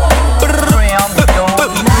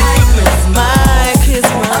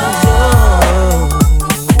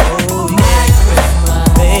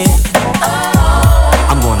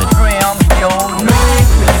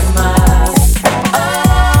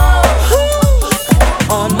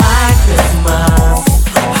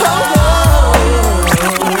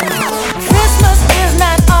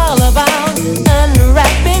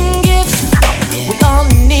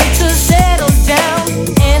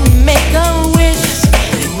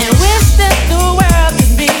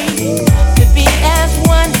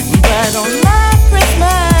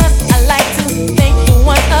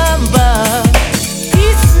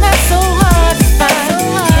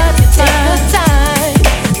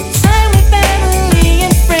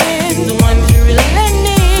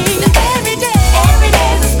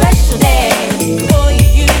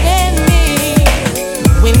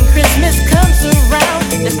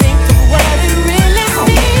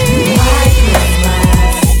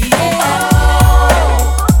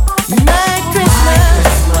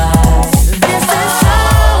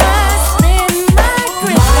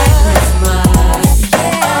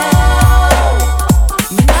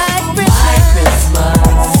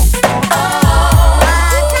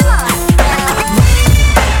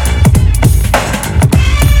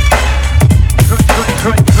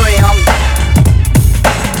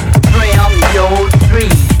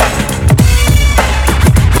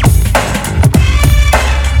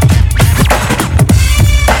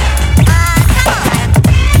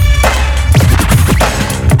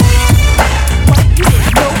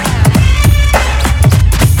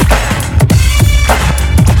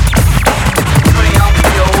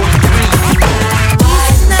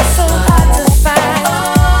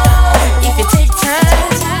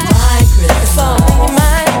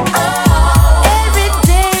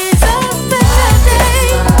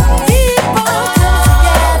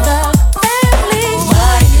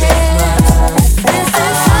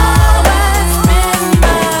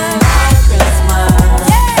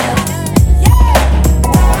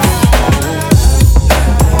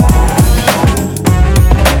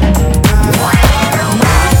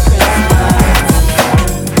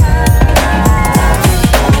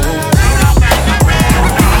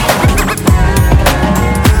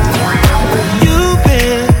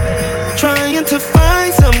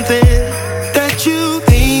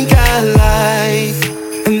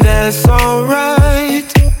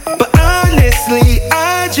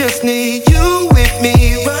 just need you with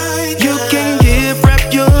me, right? You can give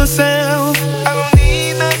rep yourself. I don't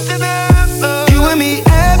need nothing else. You and me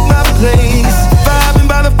at my place, vibing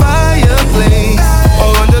by the fireplace,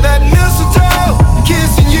 or under that mistletoe,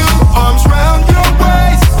 kissing you, arms round your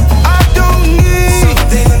waist. I don't need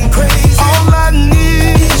something crazy. All I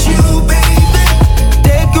need is you, baby.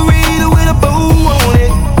 Decorated with a bow on it.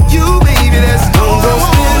 You, baby, that's don't go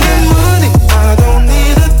spending money. I don't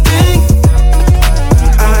need a thing.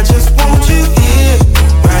 I just want you here,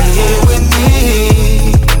 right here with me.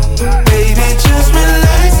 Baby, just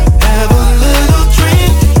relax, have a little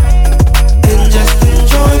drink, and just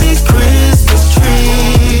enjoy these Christmas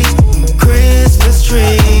trees. Christmas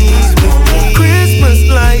trees with me. Christmas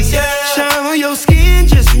lights, shine on your skin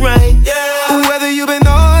just right. Whether you been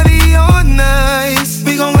naughty or nice,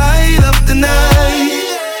 we gon' light up the night.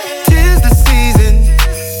 'Tis the season,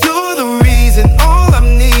 you're the reason, all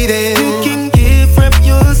I'm needing. You can give rep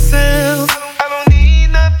yourself. I don't need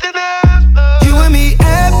nothing else. You and me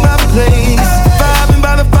at my place, vibing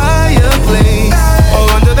by the fireplace, or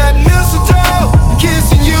under that mistletoe,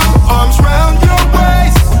 kissing you, arms round your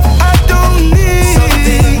waist. I don't need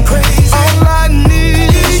something crazy. All I need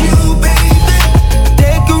is you, baby.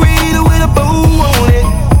 Decorated with a bow on it.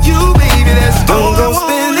 You, baby, that's don't go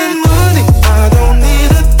spending money. I don't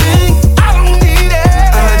need a thing. I don't need it.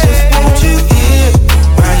 I just want you here,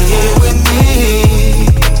 right here with me.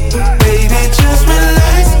 Baby, just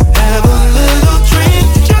relax, have a little drink,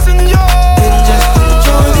 just enjoy, and just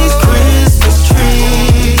enjoy these Christmas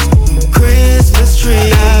trees. Christmas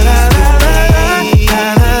trees.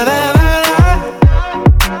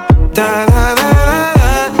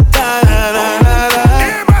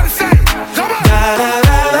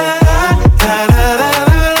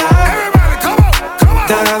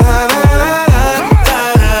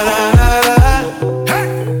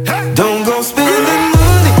 Don't go spending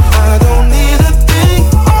money. I don't need a thing.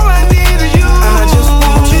 All I need is you. I just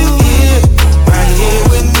want you here, right here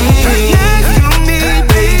with me.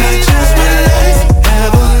 Baby, just relax,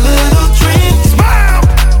 have a little drink, smile,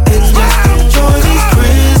 and just enjoy these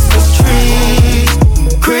Christmas trees.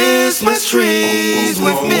 Christmas trees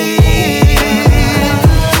with me.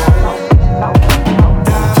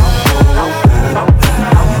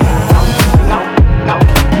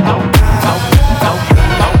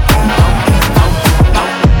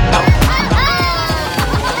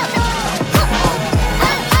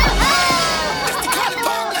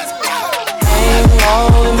 Hang all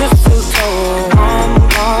the mistletoe, I'm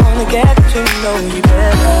gonna get to know you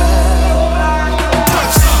better.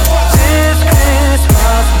 This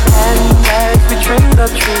Christmas, and as we trim the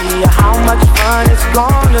tree, how much fun it's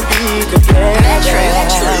gonna be together.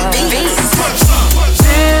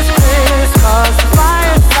 This Christmas, the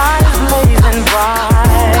fireside is blazing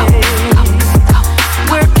bright.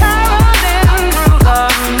 We're caroling through the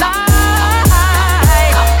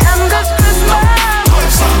night, and this Christmas will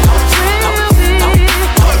be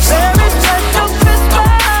very special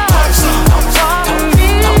Christmas for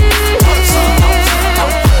me.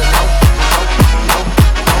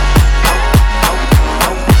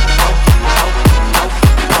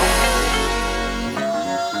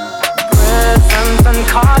 Presents and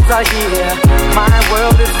cards are here. My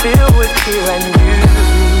world is filled with you and you.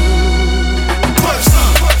 This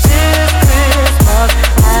Christmas,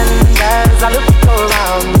 and as I look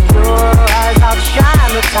around, your eyes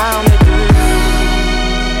outshine the town they do.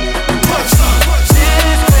 This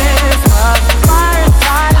Christmas,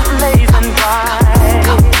 fireside is blazing bright.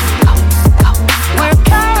 We're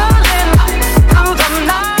caroling through the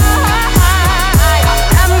night,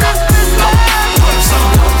 and this Christmas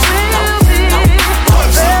will be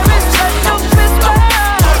very special Christmas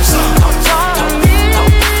for me.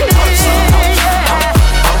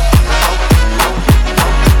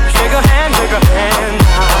 Shake a hand now.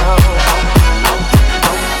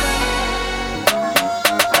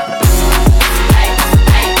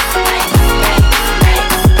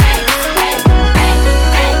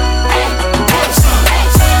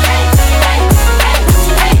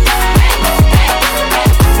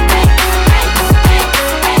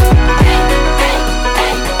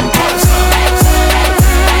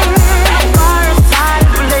 Fireside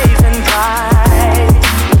blazing bright.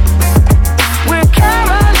 We're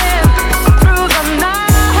caroling through the night,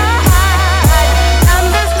 and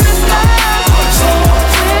this Christmas will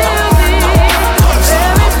be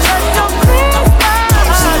very special Christmas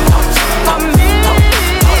for me.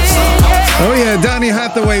 Oh yeah, Donny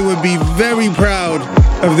Hathaway would be very proud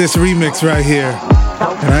of this remix right here.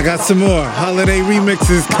 And I got some more holiday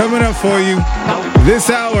remixes coming up for you this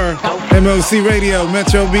hour. MOC Radio,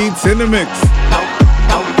 Metro Beats in the mix.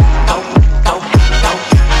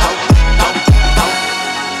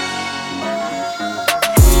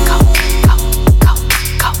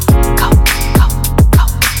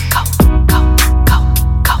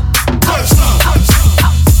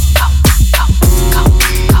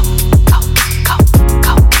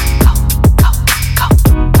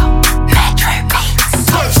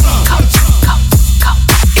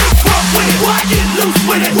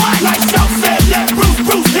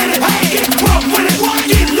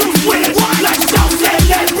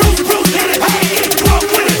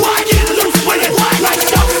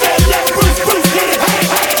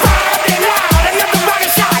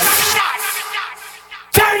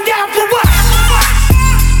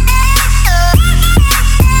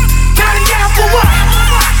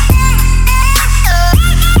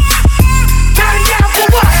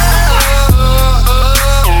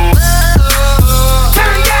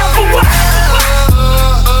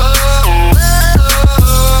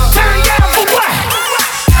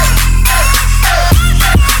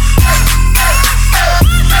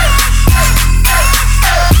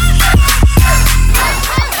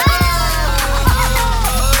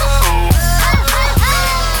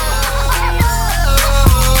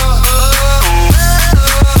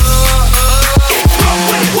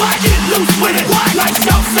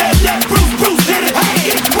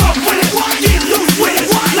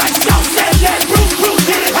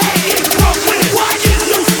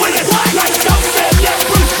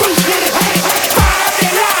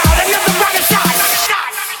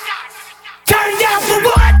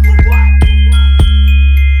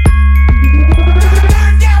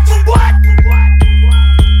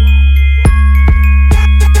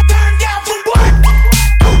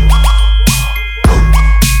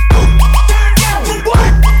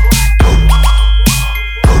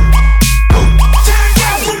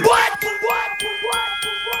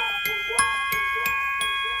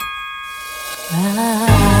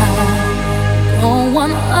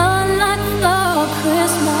 want a lot for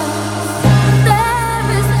Christmas. There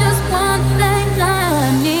is just one thing I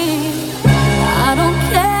need. I don't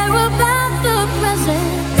care about the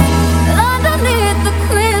presents underneath the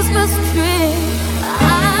Christmas tree.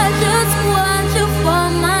 I just want you for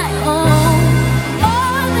my own,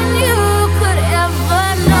 more than you could ever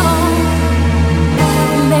know.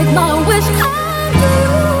 Make my wish come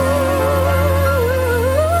true.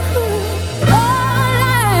 All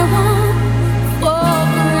I want for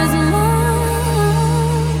Christmas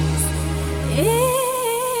is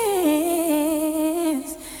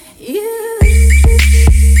you.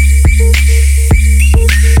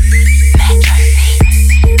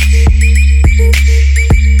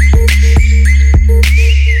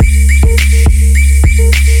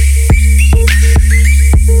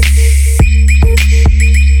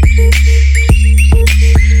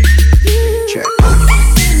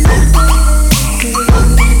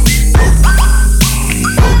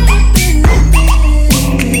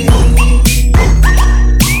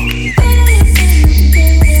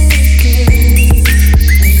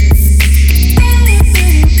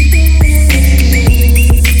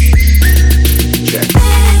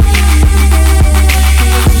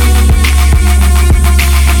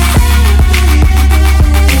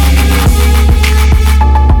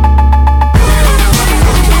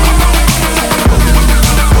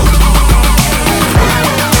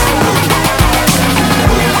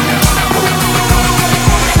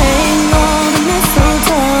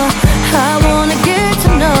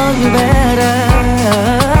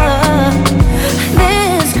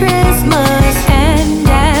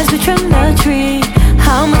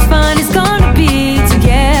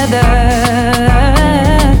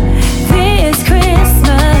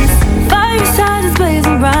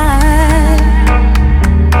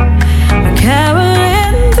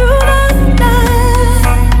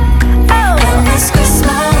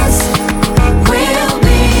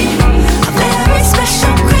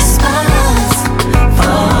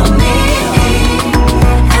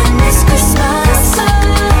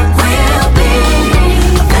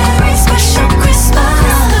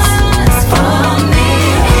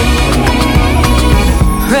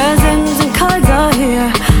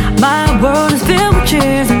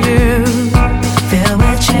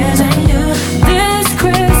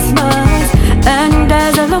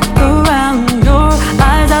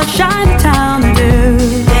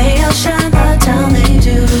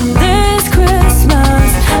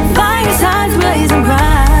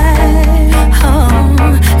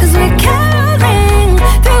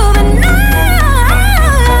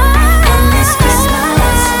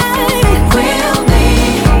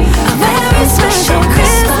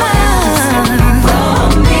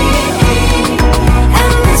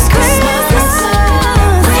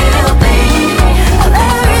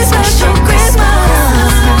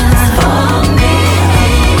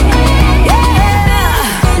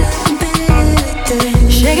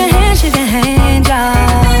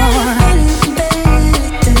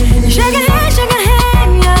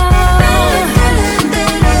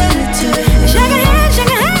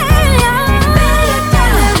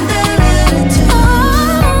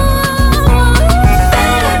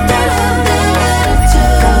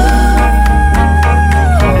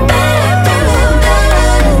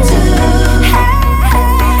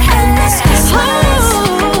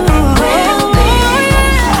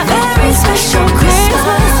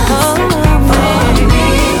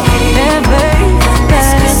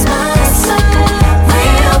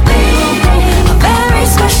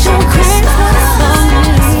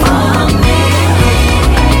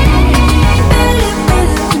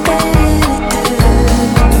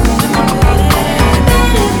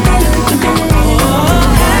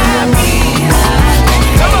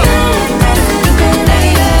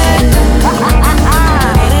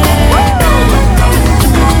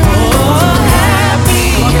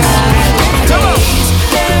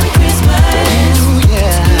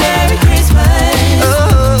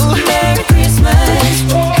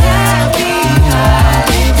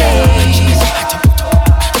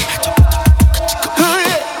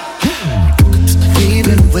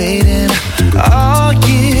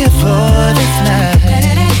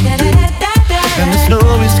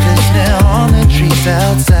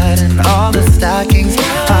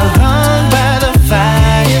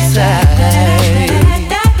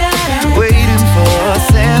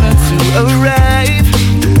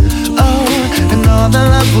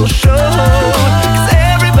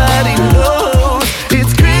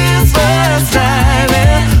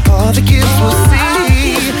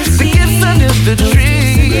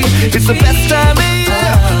 the best time of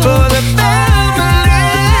year for the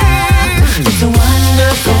family. It's a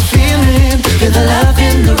wonderful feeling, feel the love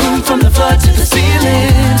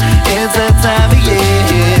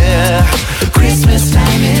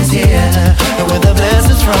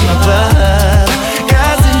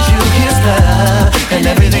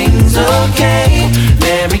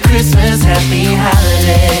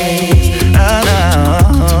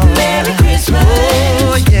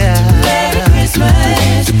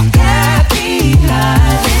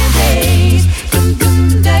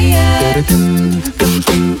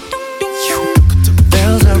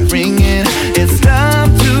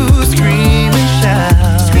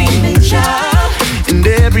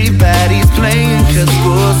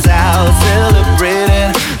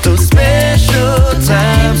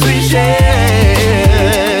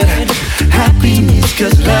shared. Happiness,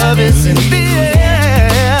 cause love is in the air.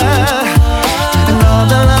 And all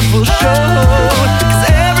the love will show, cause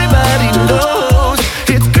everybody knows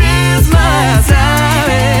it's Christmas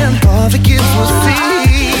time. All the kids will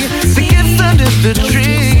see the gifts under the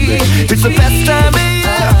tree. It's the best time of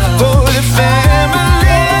year for the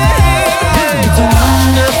family. It's a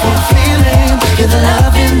wonderful feeling. Feel the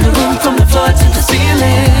love in the room from the floor to the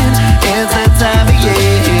ceiling. It's that time of year.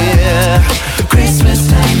 Christmas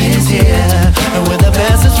time is here, and with a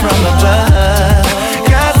message from above,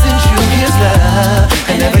 God sent you His love,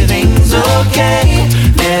 and everything's okay.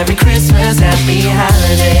 Merry Christmas, happy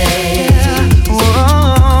holidays.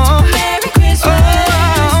 Whoa. Merry Christmas,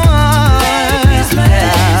 Merry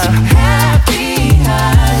Christmas, happy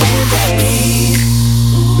holidays.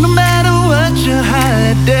 No matter what your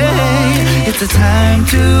holiday, it's a time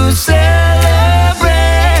to celebrate.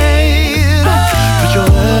 Put your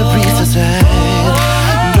worries aside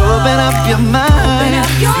and open up your mind.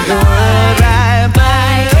 The word right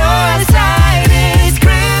by your side is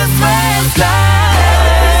Christmas time.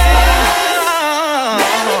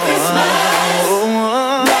 Merry Christmas,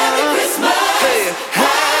 Merry Christmas,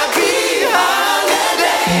 happy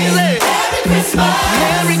holidays. Merry Christmas,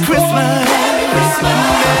 Merry Christmas, Merry Christmas,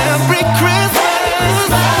 Merry Christmas.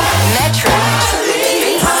 Metro.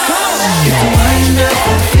 It's a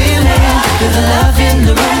wonderful feeling. Feel the love in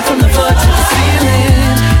the room from the floor to the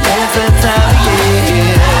ceiling. It's that time of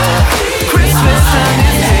year. Christmas time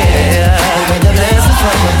is here. With the blessings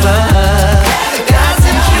from above, God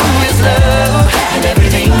sent you His love, and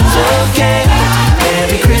everything's okay.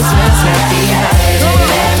 Merry Christmas, happy holidays.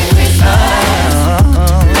 Merry Christmas,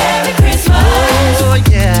 Merry Christmas, oh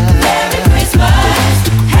yeah. Merry Christmas,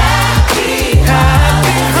 happy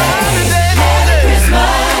holidays. Merry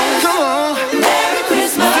Christmas, come on. Merry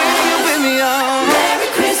Christmas, sing it with me, y'all. Merry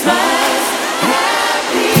Christmas,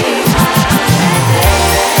 happy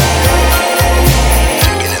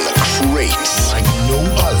Taking in the crates like no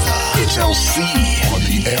other. It's LC on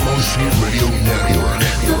the MOC Radio Network.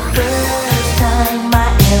 First time I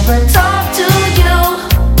ever talked to you,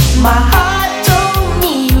 my heart told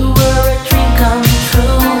me you were a dream come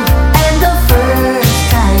true. And the first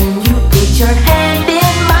time you put your hand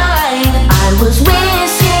in mine, I was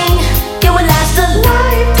wishing it would last a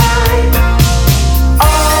lifetime.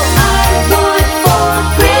 All I want for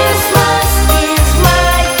Christmas is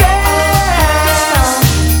my girl.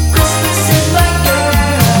 Christmas is my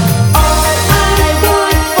girl. All I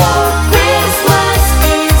want for Christmas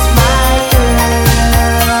is my girl.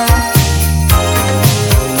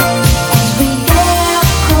 As we get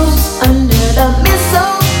close under the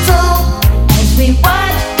mistletoe, as we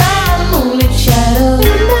watch the moonlit shadow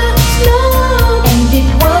in the snow, and it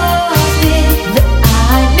was then that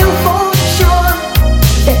I knew for sure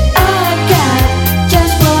that I got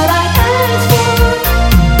just what I asked for.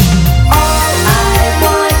 All I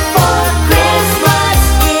want for Christmas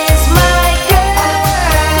is my girl.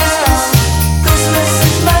 Christmas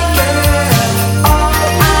is my girl. All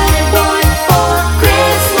I want for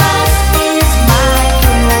Christmas is my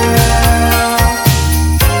girl.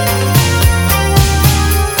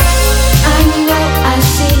 I know I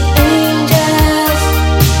see angels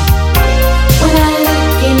when I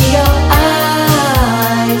look in your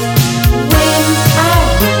eyes. When I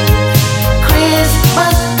wake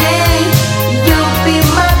Christmas Day, you'll be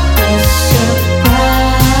my best surprise.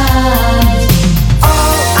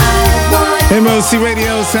 All I want MOC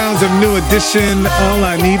Radio, sounds of New Edition. All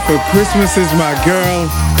I need for Christmas is my girl.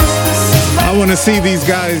 I want to see these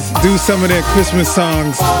guys do some of their Christmas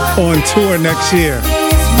songs on tour next year.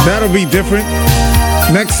 That'll be different.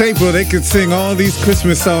 Next April, they could sing all these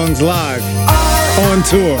Christmas songs live on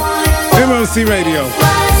tour. MOC Radio.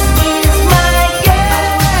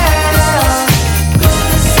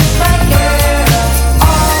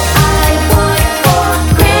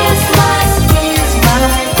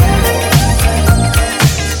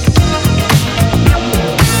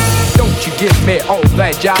 Don't you give me all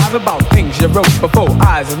that jive about things you wrote before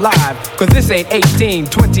I was alive. Cause this ain't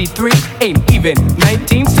 1823, ain't even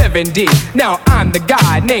 1970. Now I'm the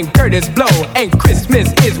guy named Curtis Blow, and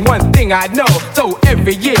Christmas is one thing I know. So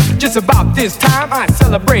every year, just about this time, I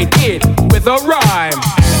celebrate it with a rhyme.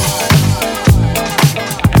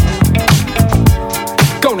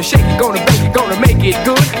 Gonna shake it, gonna bake it, gonna make it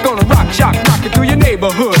good. Gonna rock, shock, rock it through your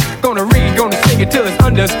neighborhood. Gonna read, gonna sing it till it's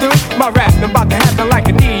understood. My rap's about to happen like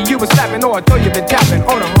a knee you was slapping, or I thought you been tapping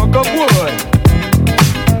on a hunk of wood.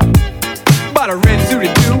 But a red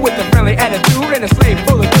suited dude with a friendly attitude and a slave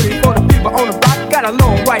full of goodies for the people on the block. Got a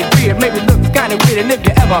long white beard, maybe looks kinda weird, and if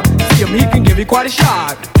you ever see him, he can give you quite a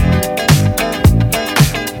shock.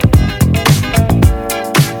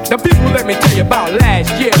 me tell you about last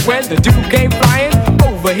year when the Duke came flying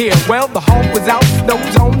over here. Well, the hawk was out,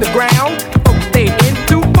 snow's on the ground. Folks stayed in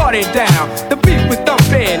to party down. The beat was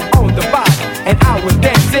thumping on the box, and I was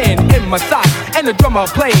dancing in my socks. And the drummer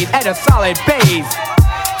played at a solid pace,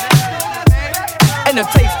 and the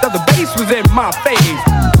taste of the bass was in my face.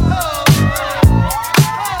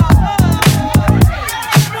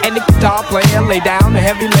 And the guitar player laid down a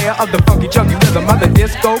heavy layer of the funky chunky rhythm of the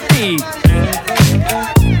disco beat.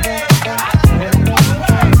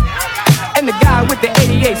 And the guy with the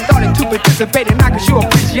 88 started to participate, and I could sure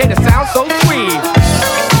appreciate the sound so sweet.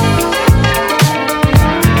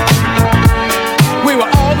 We were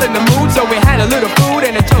all in the mood, so we had a little food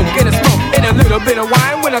and a joke and a smoke and a little bit of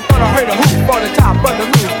wine. When I thought I heard a hoop on the top of the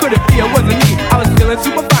roof, could it be it wasn't me? I was feeling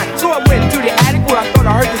super fine, so I went to the attic where I thought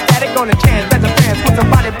I heard the static on the chance that the fans with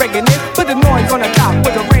somebody breaking in. But the noise on the top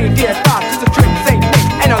was a reindeer thought, just a trick, same thing,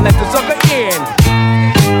 and I let the sucker in.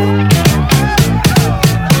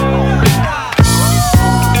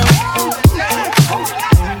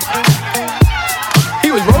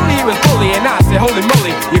 And I said, holy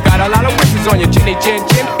moly, you got a lot of wishes on your chinny chin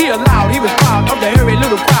chin. He allowed, he was proud of the hairy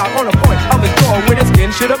little crowd on the point of his door where his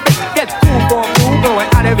skin should have been. Gets cool for a fool, going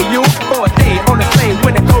out every you for a day on the sleigh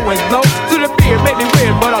when the cold winds blow. So the beer made me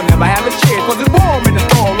weird, but I'll never have a cheer, cause it's warm in the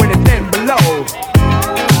storm when it's 10 below.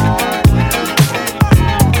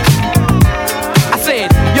 I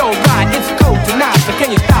said, yo, Rod, it's cold tonight, so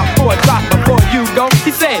can you stop for a drop before you go?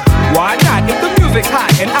 He said, why not? If the music's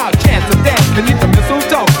hot and our chance to dance beneath the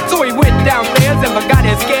mistletoe. So he went downstairs and forgot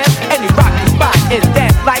his scare, and he rocked the spot and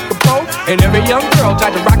danced like a pro. And every young girl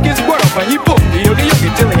tried to rock his world, but he booked the yogi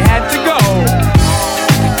till he had to go.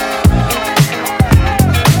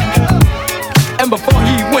 And before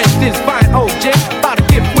he went, this fine old gent bought a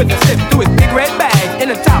gift with a sip through his big red bag.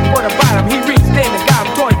 In the top or the bottom, he reached in and got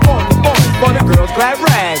him toys for the boys, for the girls' glad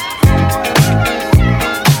rag.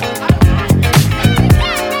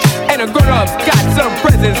 And the grown-ups got some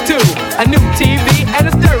presents too, a new TV and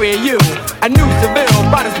a stereo. A new Seville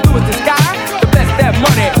bought as blue as the sky, the best that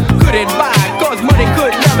money couldn't buy, cause money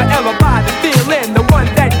could never ever buy the feeling, the one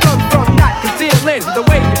that comes from not concealing the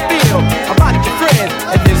way you feel about your friends.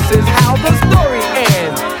 And this is how the story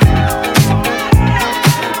ends.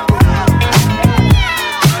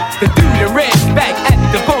 The dude in red's back at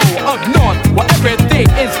the pole up north where everything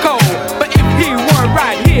is cold, but if he weren't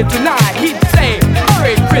right here tonight, he'd say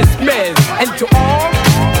Merry Christmas, and to all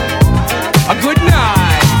a good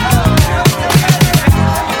night.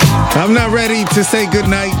 I'm not ready to say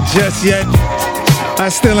goodnight just yet. I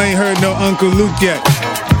still ain't heard no Uncle Luke yet.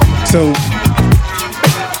 So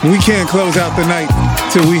we can't close out the night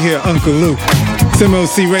till we hear Uncle Luke. It's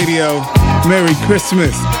MOC Radio. Merry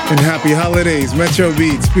Christmas and happy holidays. Metro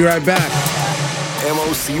Beats. Be right back.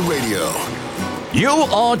 MOC Radio. You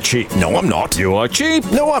are cheap. No, I'm not. You are cheap.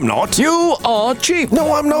 No, I'm not. You are cheap.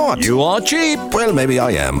 No, I'm not. You are cheap. Well, maybe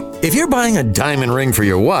I am. If you're buying a diamond ring for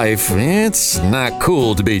your wife, it's not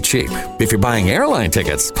cool to be cheap. If you're buying airline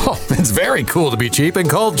tickets, it's very cool to be cheap and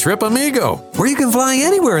called Trip Amigo, where you can fly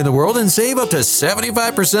anywhere in the world and save up to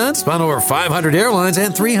 75% on over 500 airlines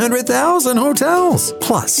and 300,000 hotels.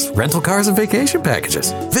 Plus, rental cars and vacation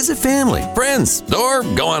packages. Visit family, friends, or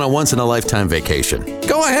go on a once-in-a-lifetime vacation.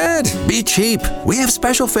 Go ahead. Be cheap. We have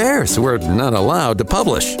special fares we're not allowed to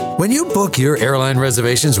publish. When you book your airline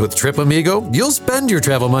reservations with Trip Amigo, you'll spend your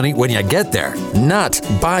travel money when you get there, not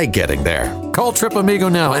by getting there. Call Trip Amigo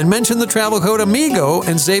now and mention the travel code AMIGO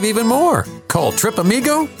and save even more. Call Trip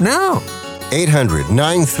Amigo now.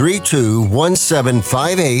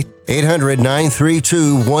 800-932-1758.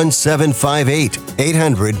 800-932-1758.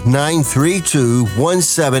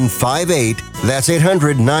 800-932-1758. That's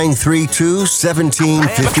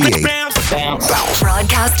 800-932-1758.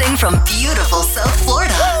 Broadcasting from beautiful South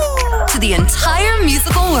Florida to the entire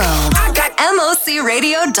musical world.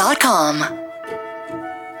 MOCRadio.com.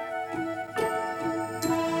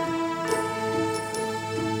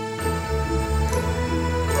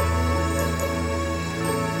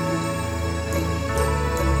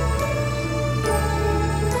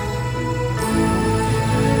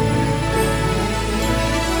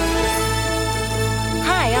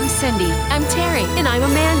 I'm Cindy. I'm Terry. And I'm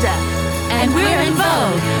Amanda. And we're in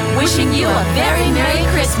Vogue, wishing you a very Merry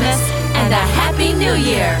Christmas and a Happy New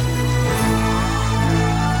Year.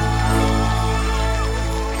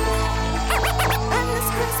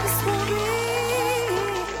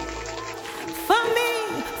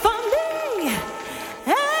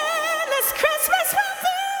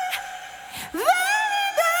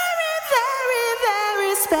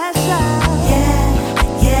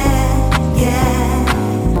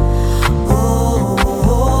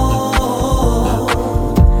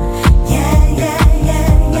 Yeah.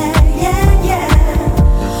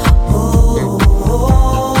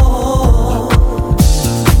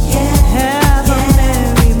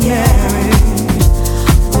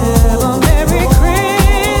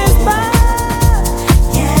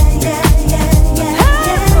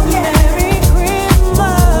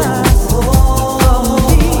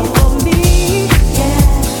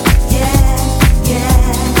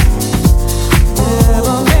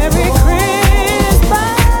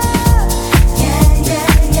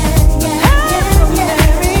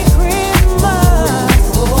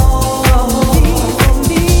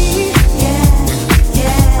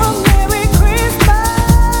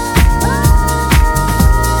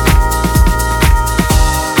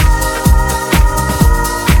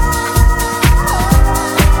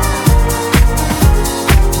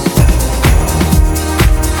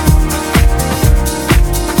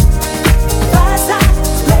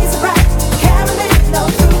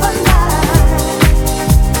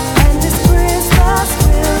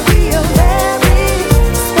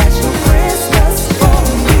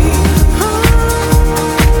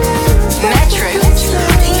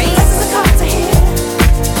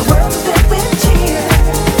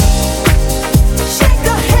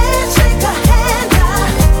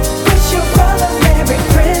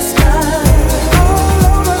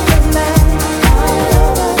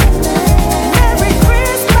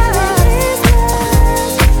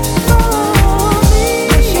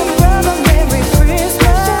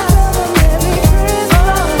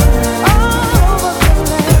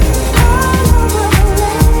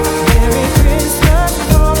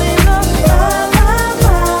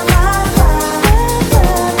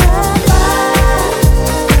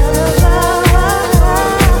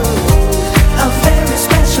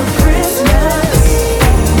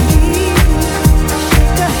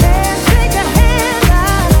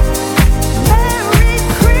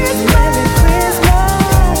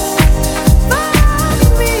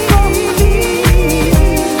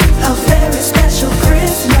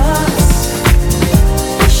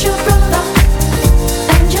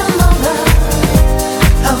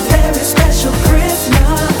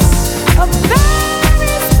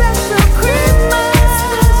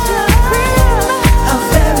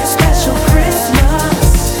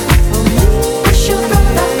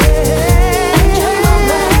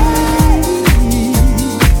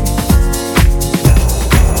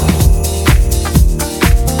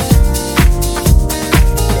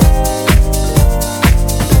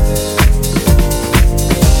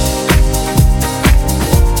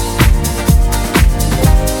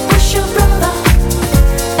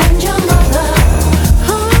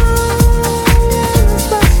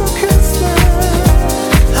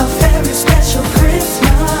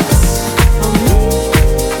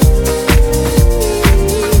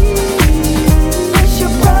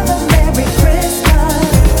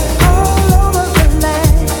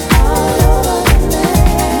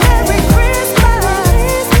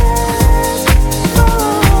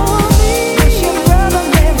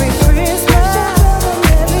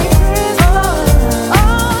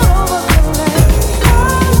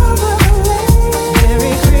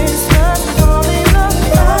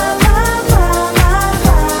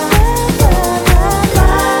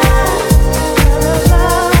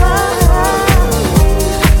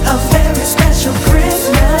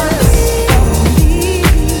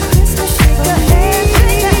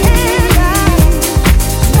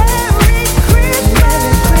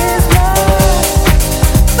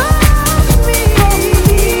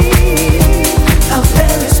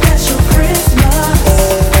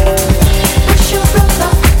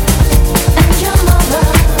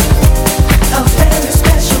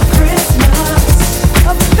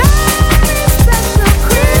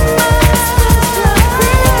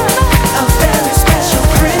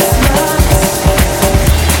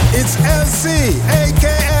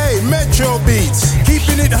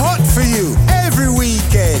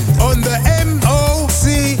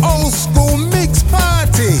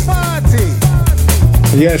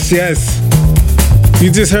 Yes, yes.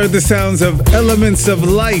 You just heard the sounds of Elements of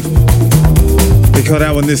Life. They call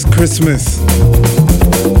that one This Christmas.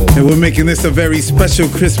 And we're making this a very special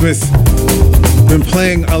Christmas. Been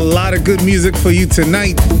playing a lot of good music for you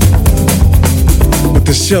tonight. But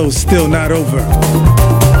the show's still not over.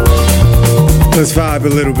 Let's vibe a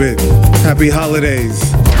little bit. Happy holidays.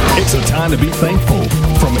 It's a time to be thankful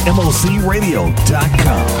from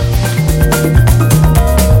MOCRadio.com.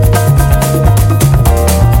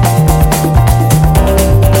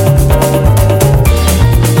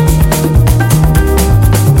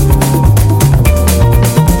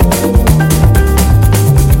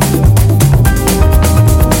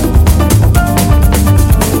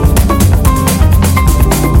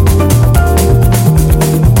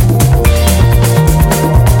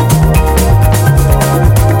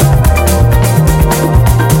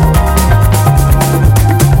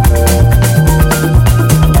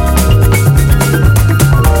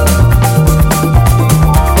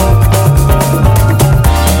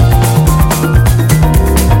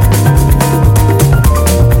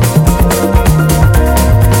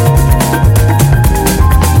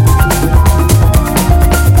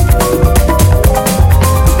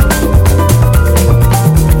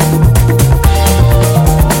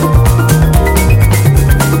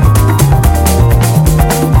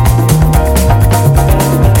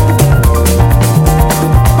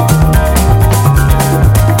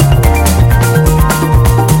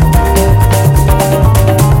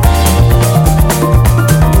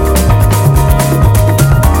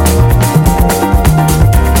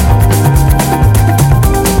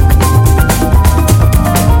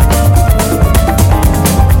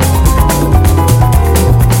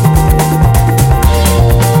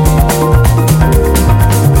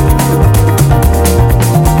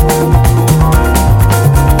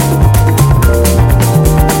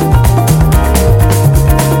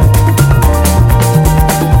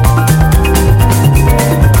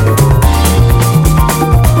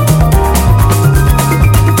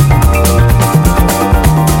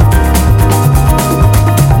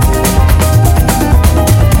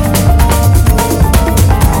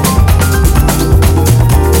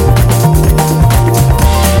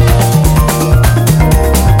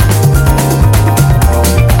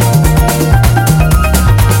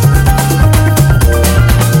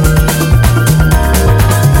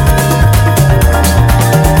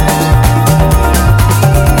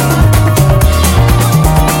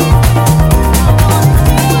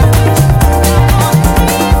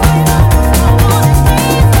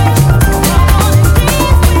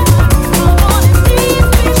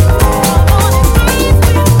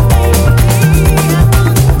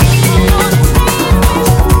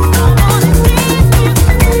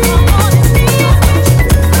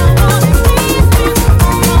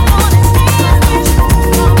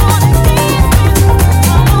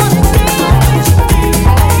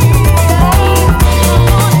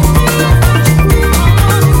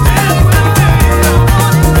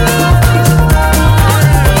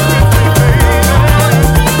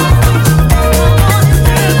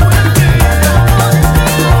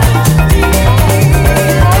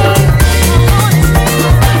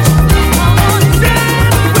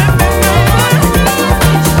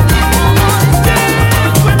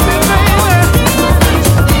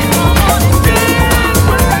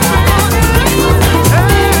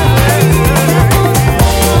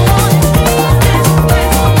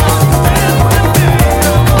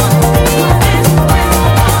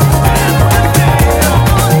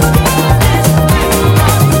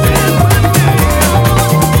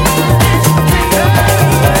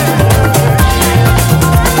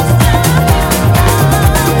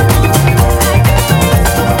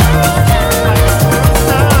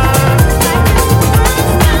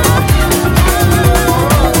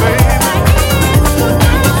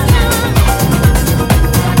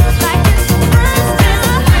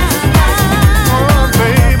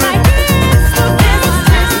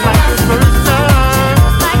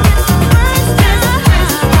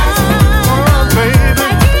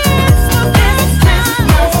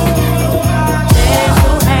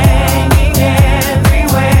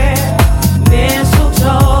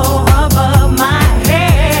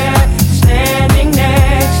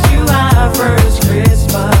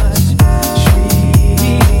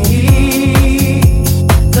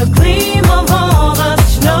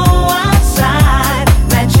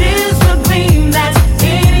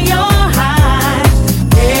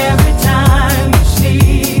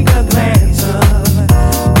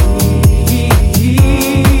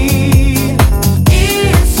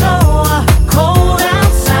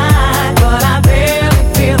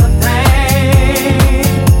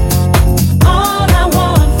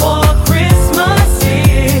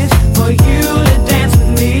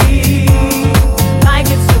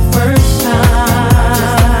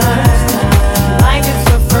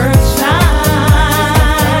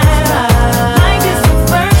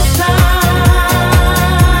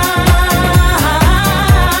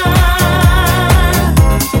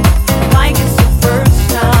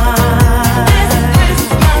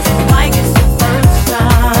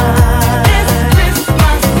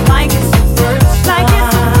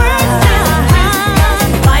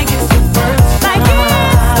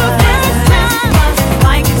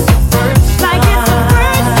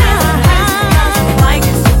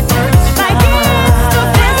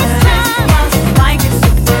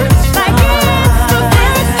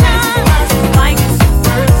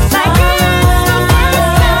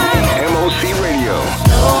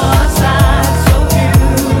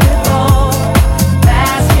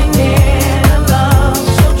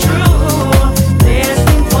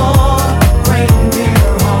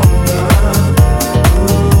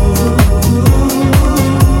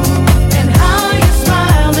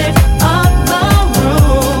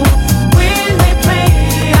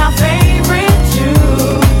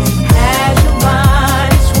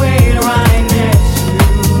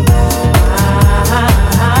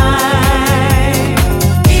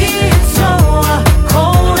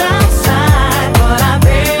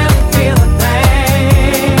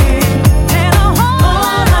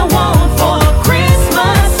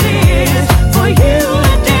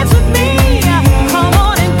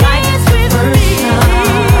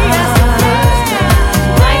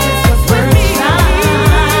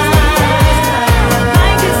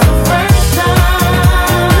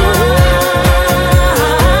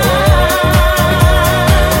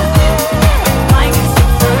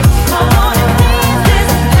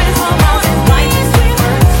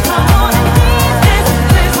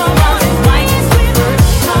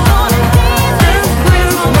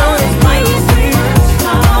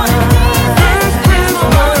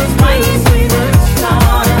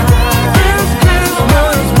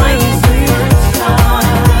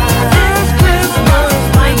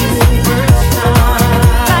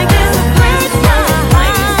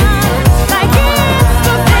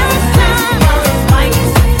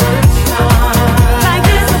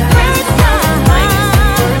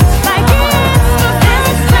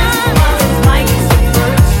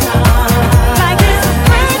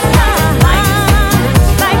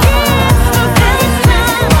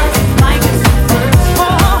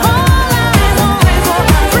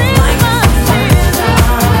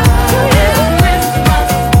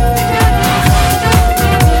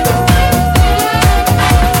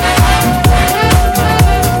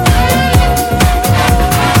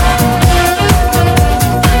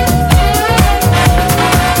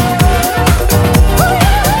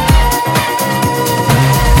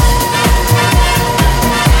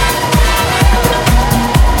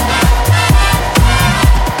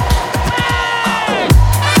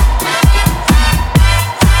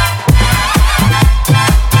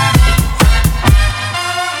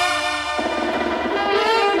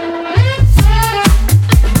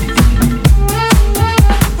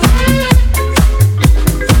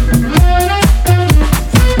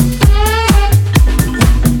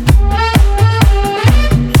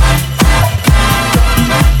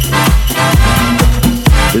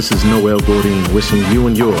 is Noel Bourdin wishing you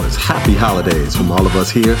and yours happy holidays from all of us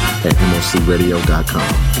here at MOCRadio.com.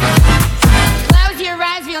 Close your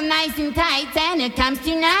eyes real nice and tight, Santa comes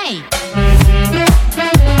tonight.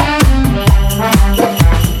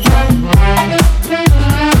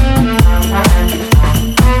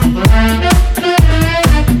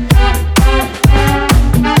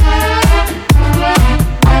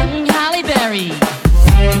 Holly Berry.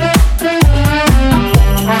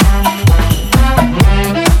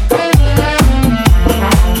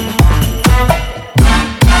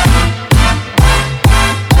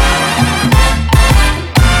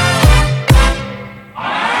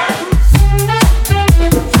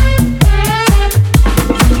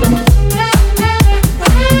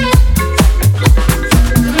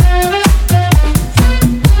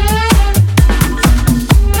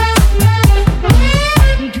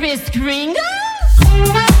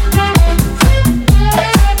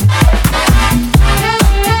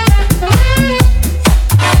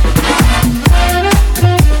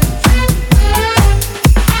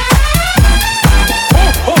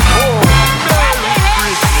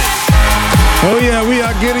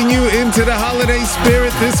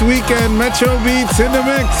 This weekend, Metro Beats in the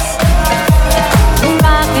mix.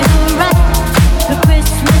 Rockin' around the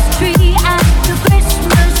Christmas tree at the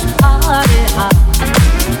Christmas party hop.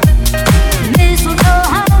 Mistletoe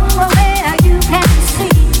hung where you can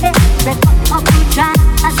see every couple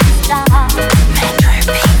tries to stop.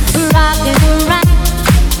 Rockin' around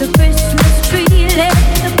the Christmas tree, let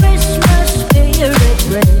the Christmas spirit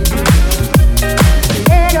reign.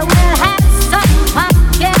 Later we'll have some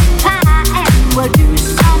pumpkin pie and we'll do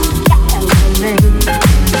some caroling.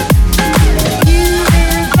 You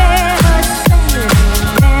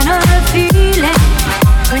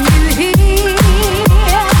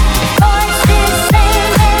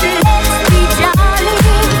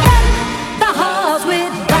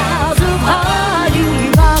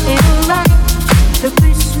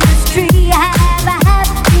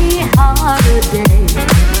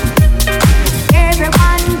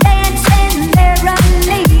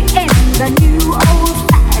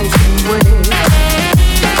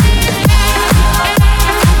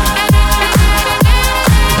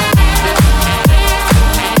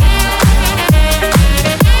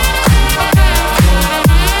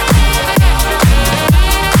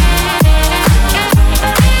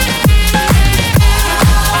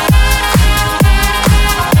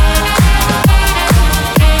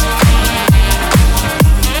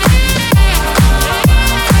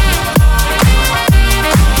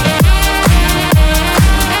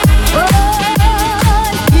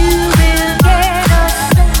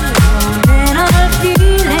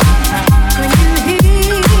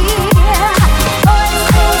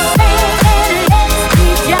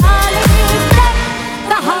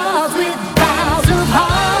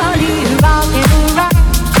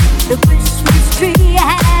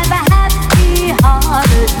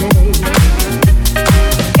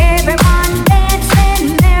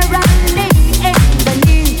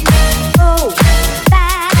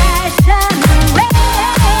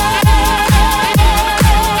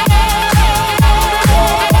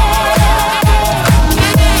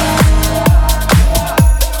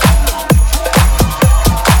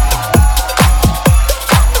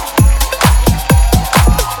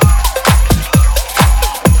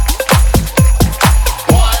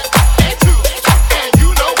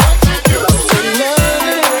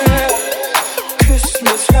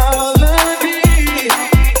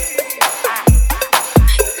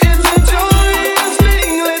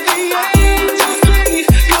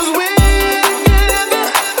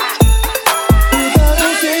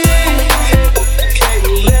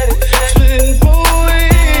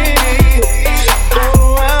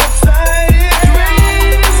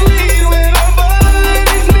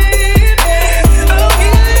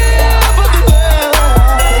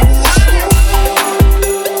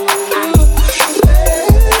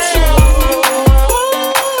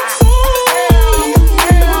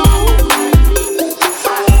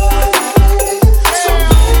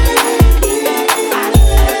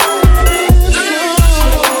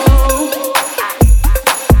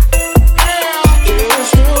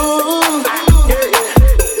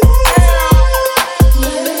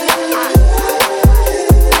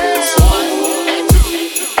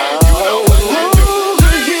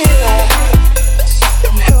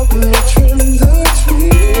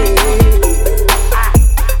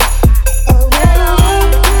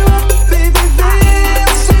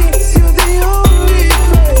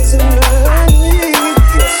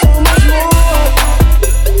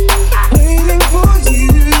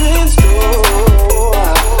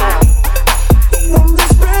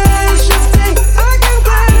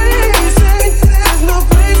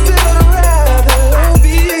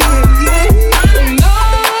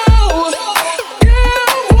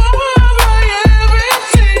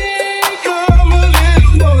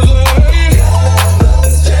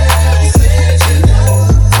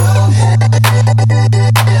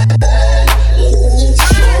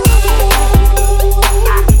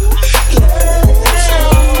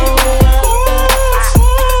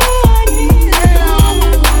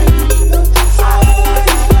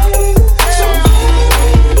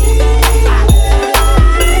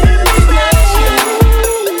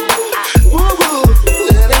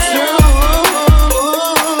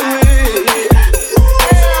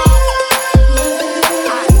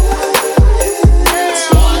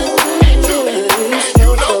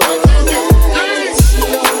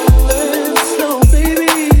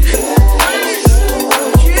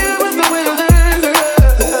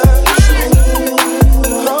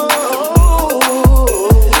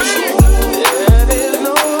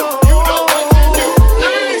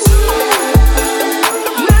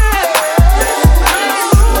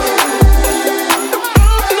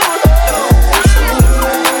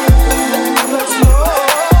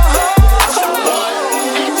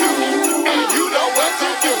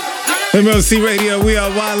MOC Radio, we are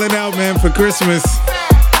wilding out, man, for Christmas.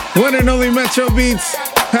 One and only Metro Beats.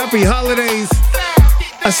 Happy holidays.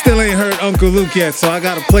 I still ain't heard Uncle Luke yet, so I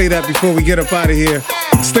gotta play that before we get up out of here.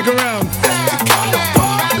 Stick around.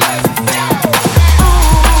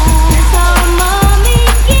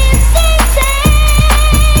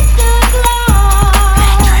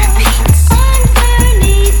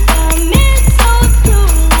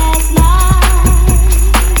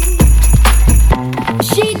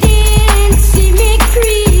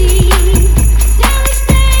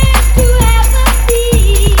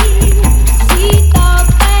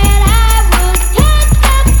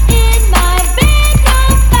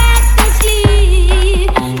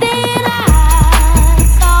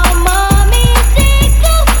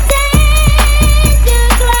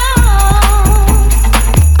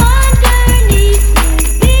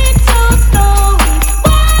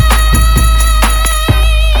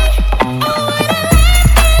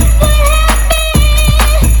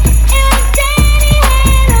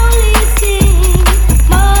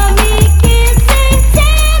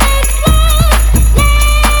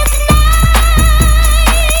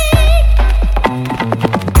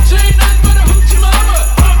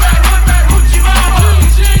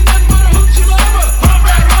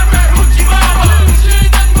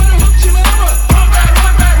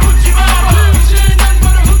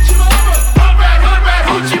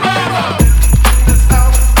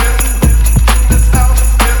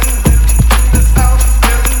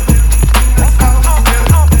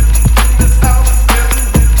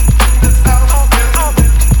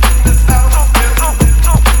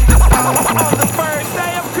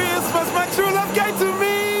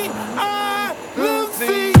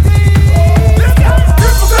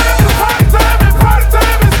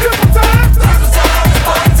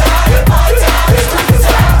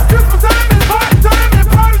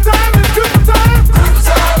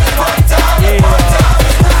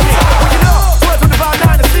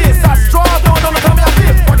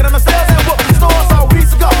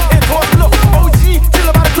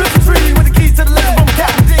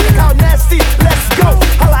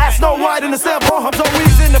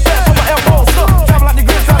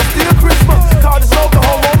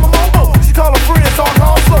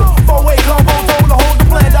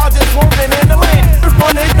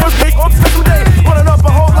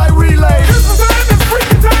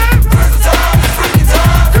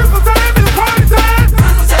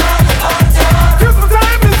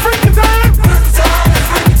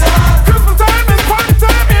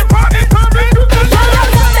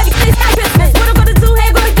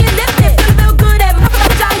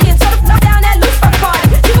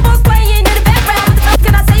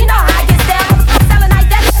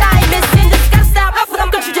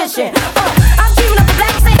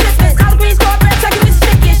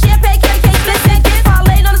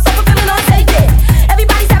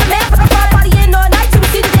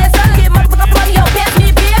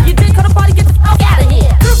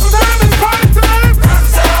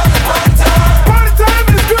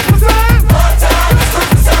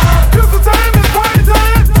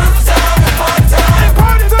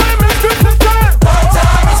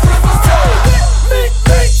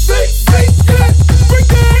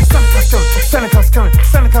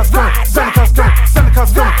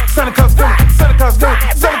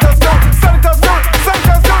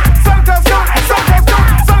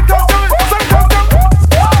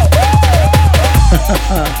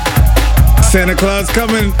 Santa Claus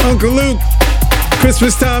coming, Uncle Luke.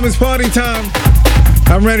 Christmas time is party time.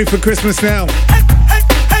 I'm ready for Christmas now.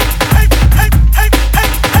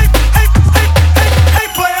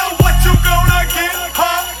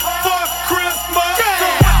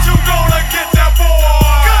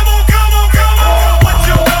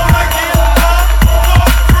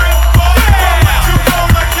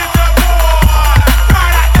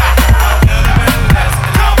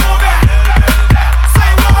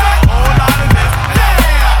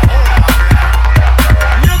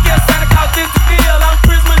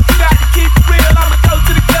 Christmas, you got to keep it real. I'm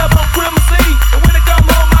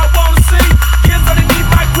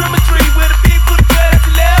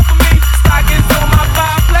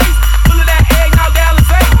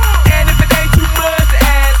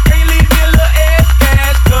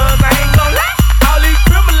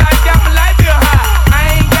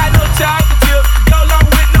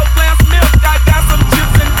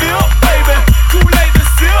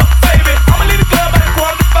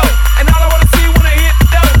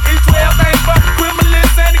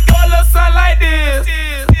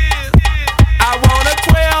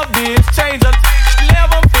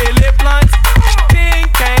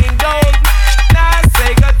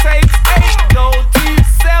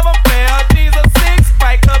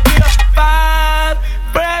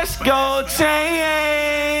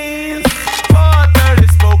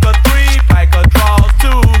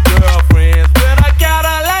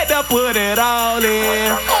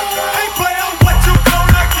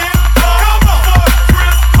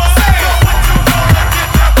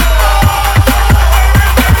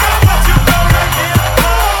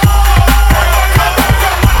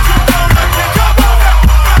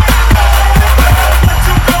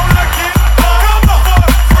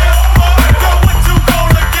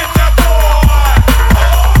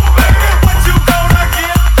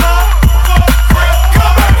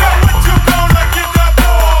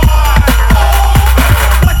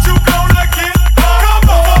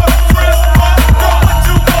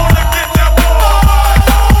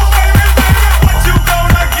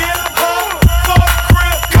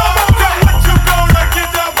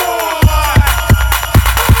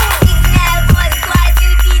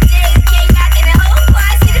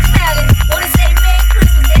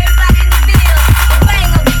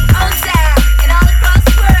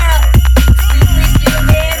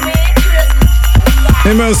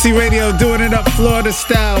MLC Radio doing it up Florida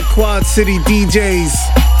style, Quad City DJs.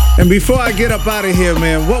 And before I get up out of here,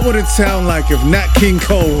 man, what would it sound like if Nat King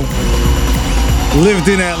Cole lived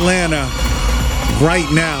in Atlanta right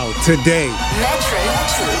now, today?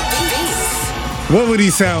 What would he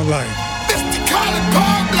sound like?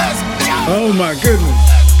 Oh my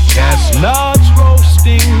goodness. Chestnuts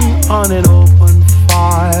roasting on an open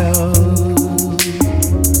fire.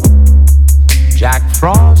 Jack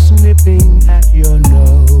Frost nipping at your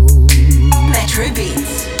nose. Metro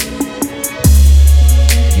Beats.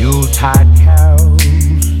 Yuletide carols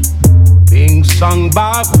being sung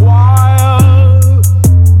by choir,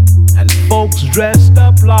 and folks dressed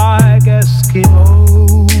up like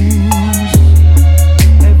Eskimos.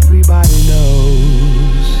 Everybody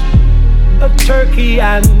knows a turkey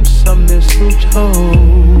and some mistletoe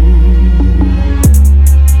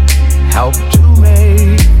help to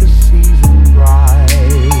make the season bright.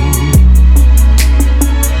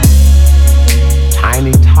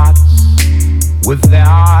 Tiny tots with their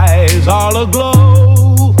eyes all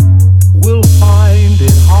aglow will find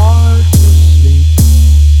it hard to sleep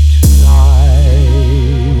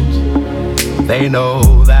tonight. They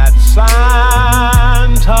know that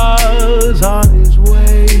Santa's on his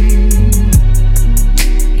way.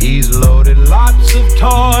 He's loaded lots of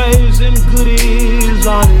toys and goodies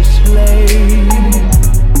on his sleigh,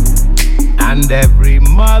 and every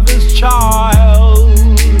mother's child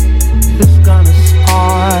is gonna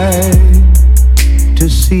spy to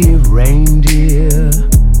see if reindeer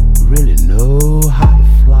really know how to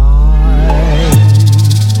fly.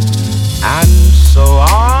 And so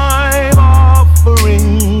I'm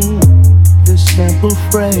offering this simple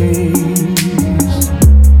phrase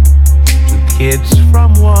to kids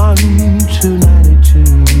from 1 to 92.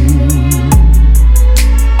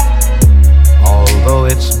 Although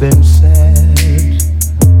it's been said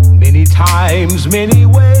many times, many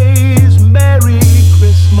ways, Merry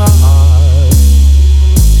Christmas.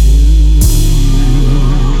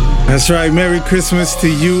 That's right. Merry Christmas to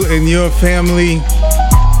you and your family.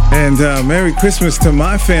 And Merry Christmas to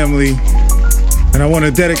my family. And I want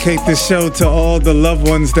to dedicate this show to all the loved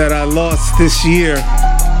ones that I lost this year,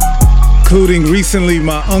 including recently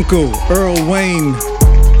my uncle, Earl Wayne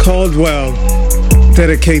Caldwell.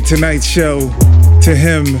 Dedicate tonight's show to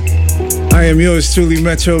him. I am yours truly,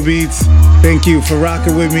 Metro Beats. Thank you for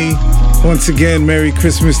rocking with me. Once again, Merry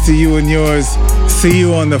Christmas to you and yours. See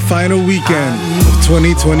you on the final weekend of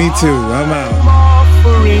 2022. I'm out.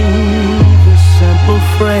 Offering this simple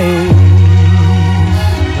phrase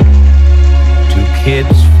to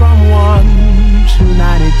kids from 1 to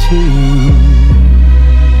 92.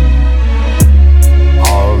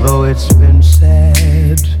 Although it's been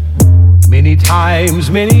said many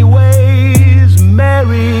times, many ways,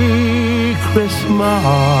 Merry Christmas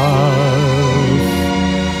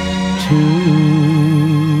to